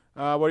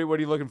 what are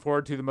you looking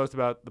forward to the most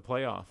about the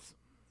playoffs?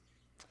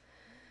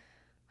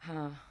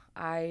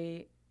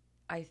 I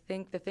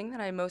think the thing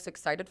that I'm most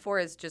excited for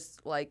is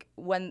just like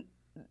when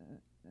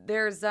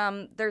there's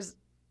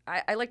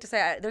I like to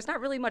say there's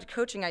not really much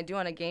coaching I do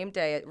on a game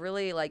day. It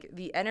really like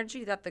the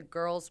energy that the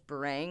girls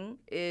bring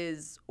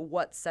is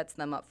what sets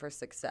them up for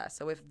success.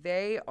 So if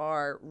they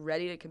are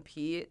ready to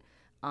compete,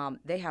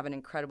 they have an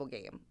incredible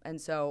game. And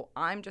so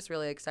I'm just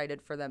really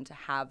excited for them to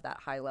have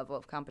that high level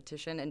of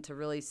competition and to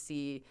really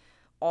see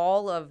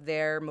all of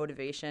their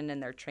motivation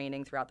and their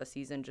training throughout the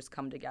season just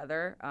come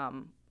together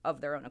of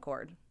their own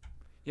accord.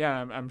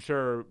 Yeah, I'm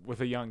sure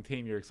with a young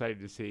team, you're excited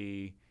to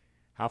see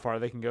how far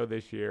they can go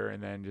this year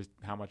and then just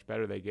how much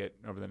better they get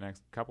over the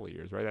next couple of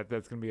years, right?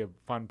 That's going to be a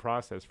fun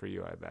process for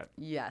you, I bet.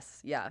 Yes,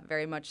 yeah,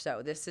 very much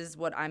so. This is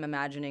what I'm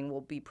imagining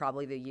will be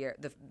probably the year,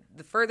 the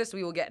furthest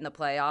we will get in the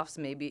playoffs.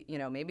 Maybe,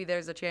 maybe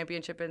there's a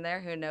championship in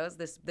there. Who knows?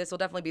 This will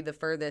definitely be the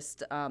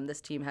furthest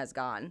this team has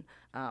gone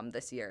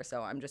this year.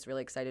 So I'm just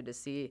really excited to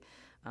see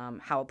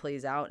how it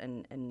plays out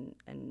and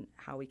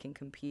how we can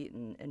compete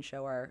and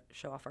show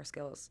off our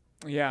skills.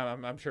 Yeah,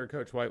 I'm sure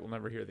Coach White will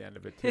never hear the end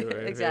of it too.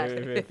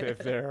 Exactly. if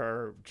there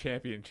are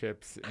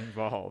championships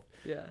involved.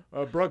 Yeah.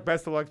 Well, Brooke,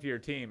 best of luck to your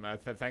team.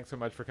 Thanks so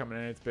much for coming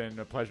in. It's been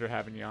a pleasure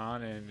having you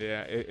on. And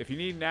if you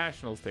need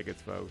Nationals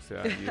tickets, folks,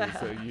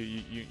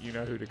 you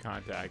know who to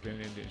contact.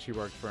 And she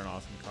works for an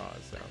awesome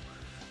cause.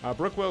 So,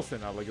 Brooke Wilson,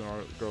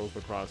 Linganore girls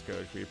lacrosse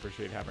coach. We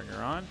appreciate having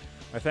her on.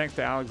 My thanks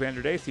to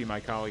Alexander Dacey, my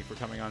colleague, for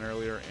coming on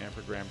earlier, and for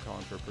Graham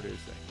Cullen for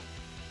producing.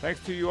 Thanks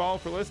to you all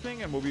for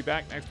listening, and we'll be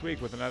back next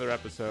week with another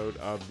episode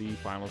of the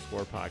Final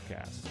Score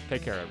podcast.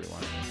 Take care,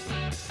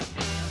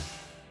 everyone.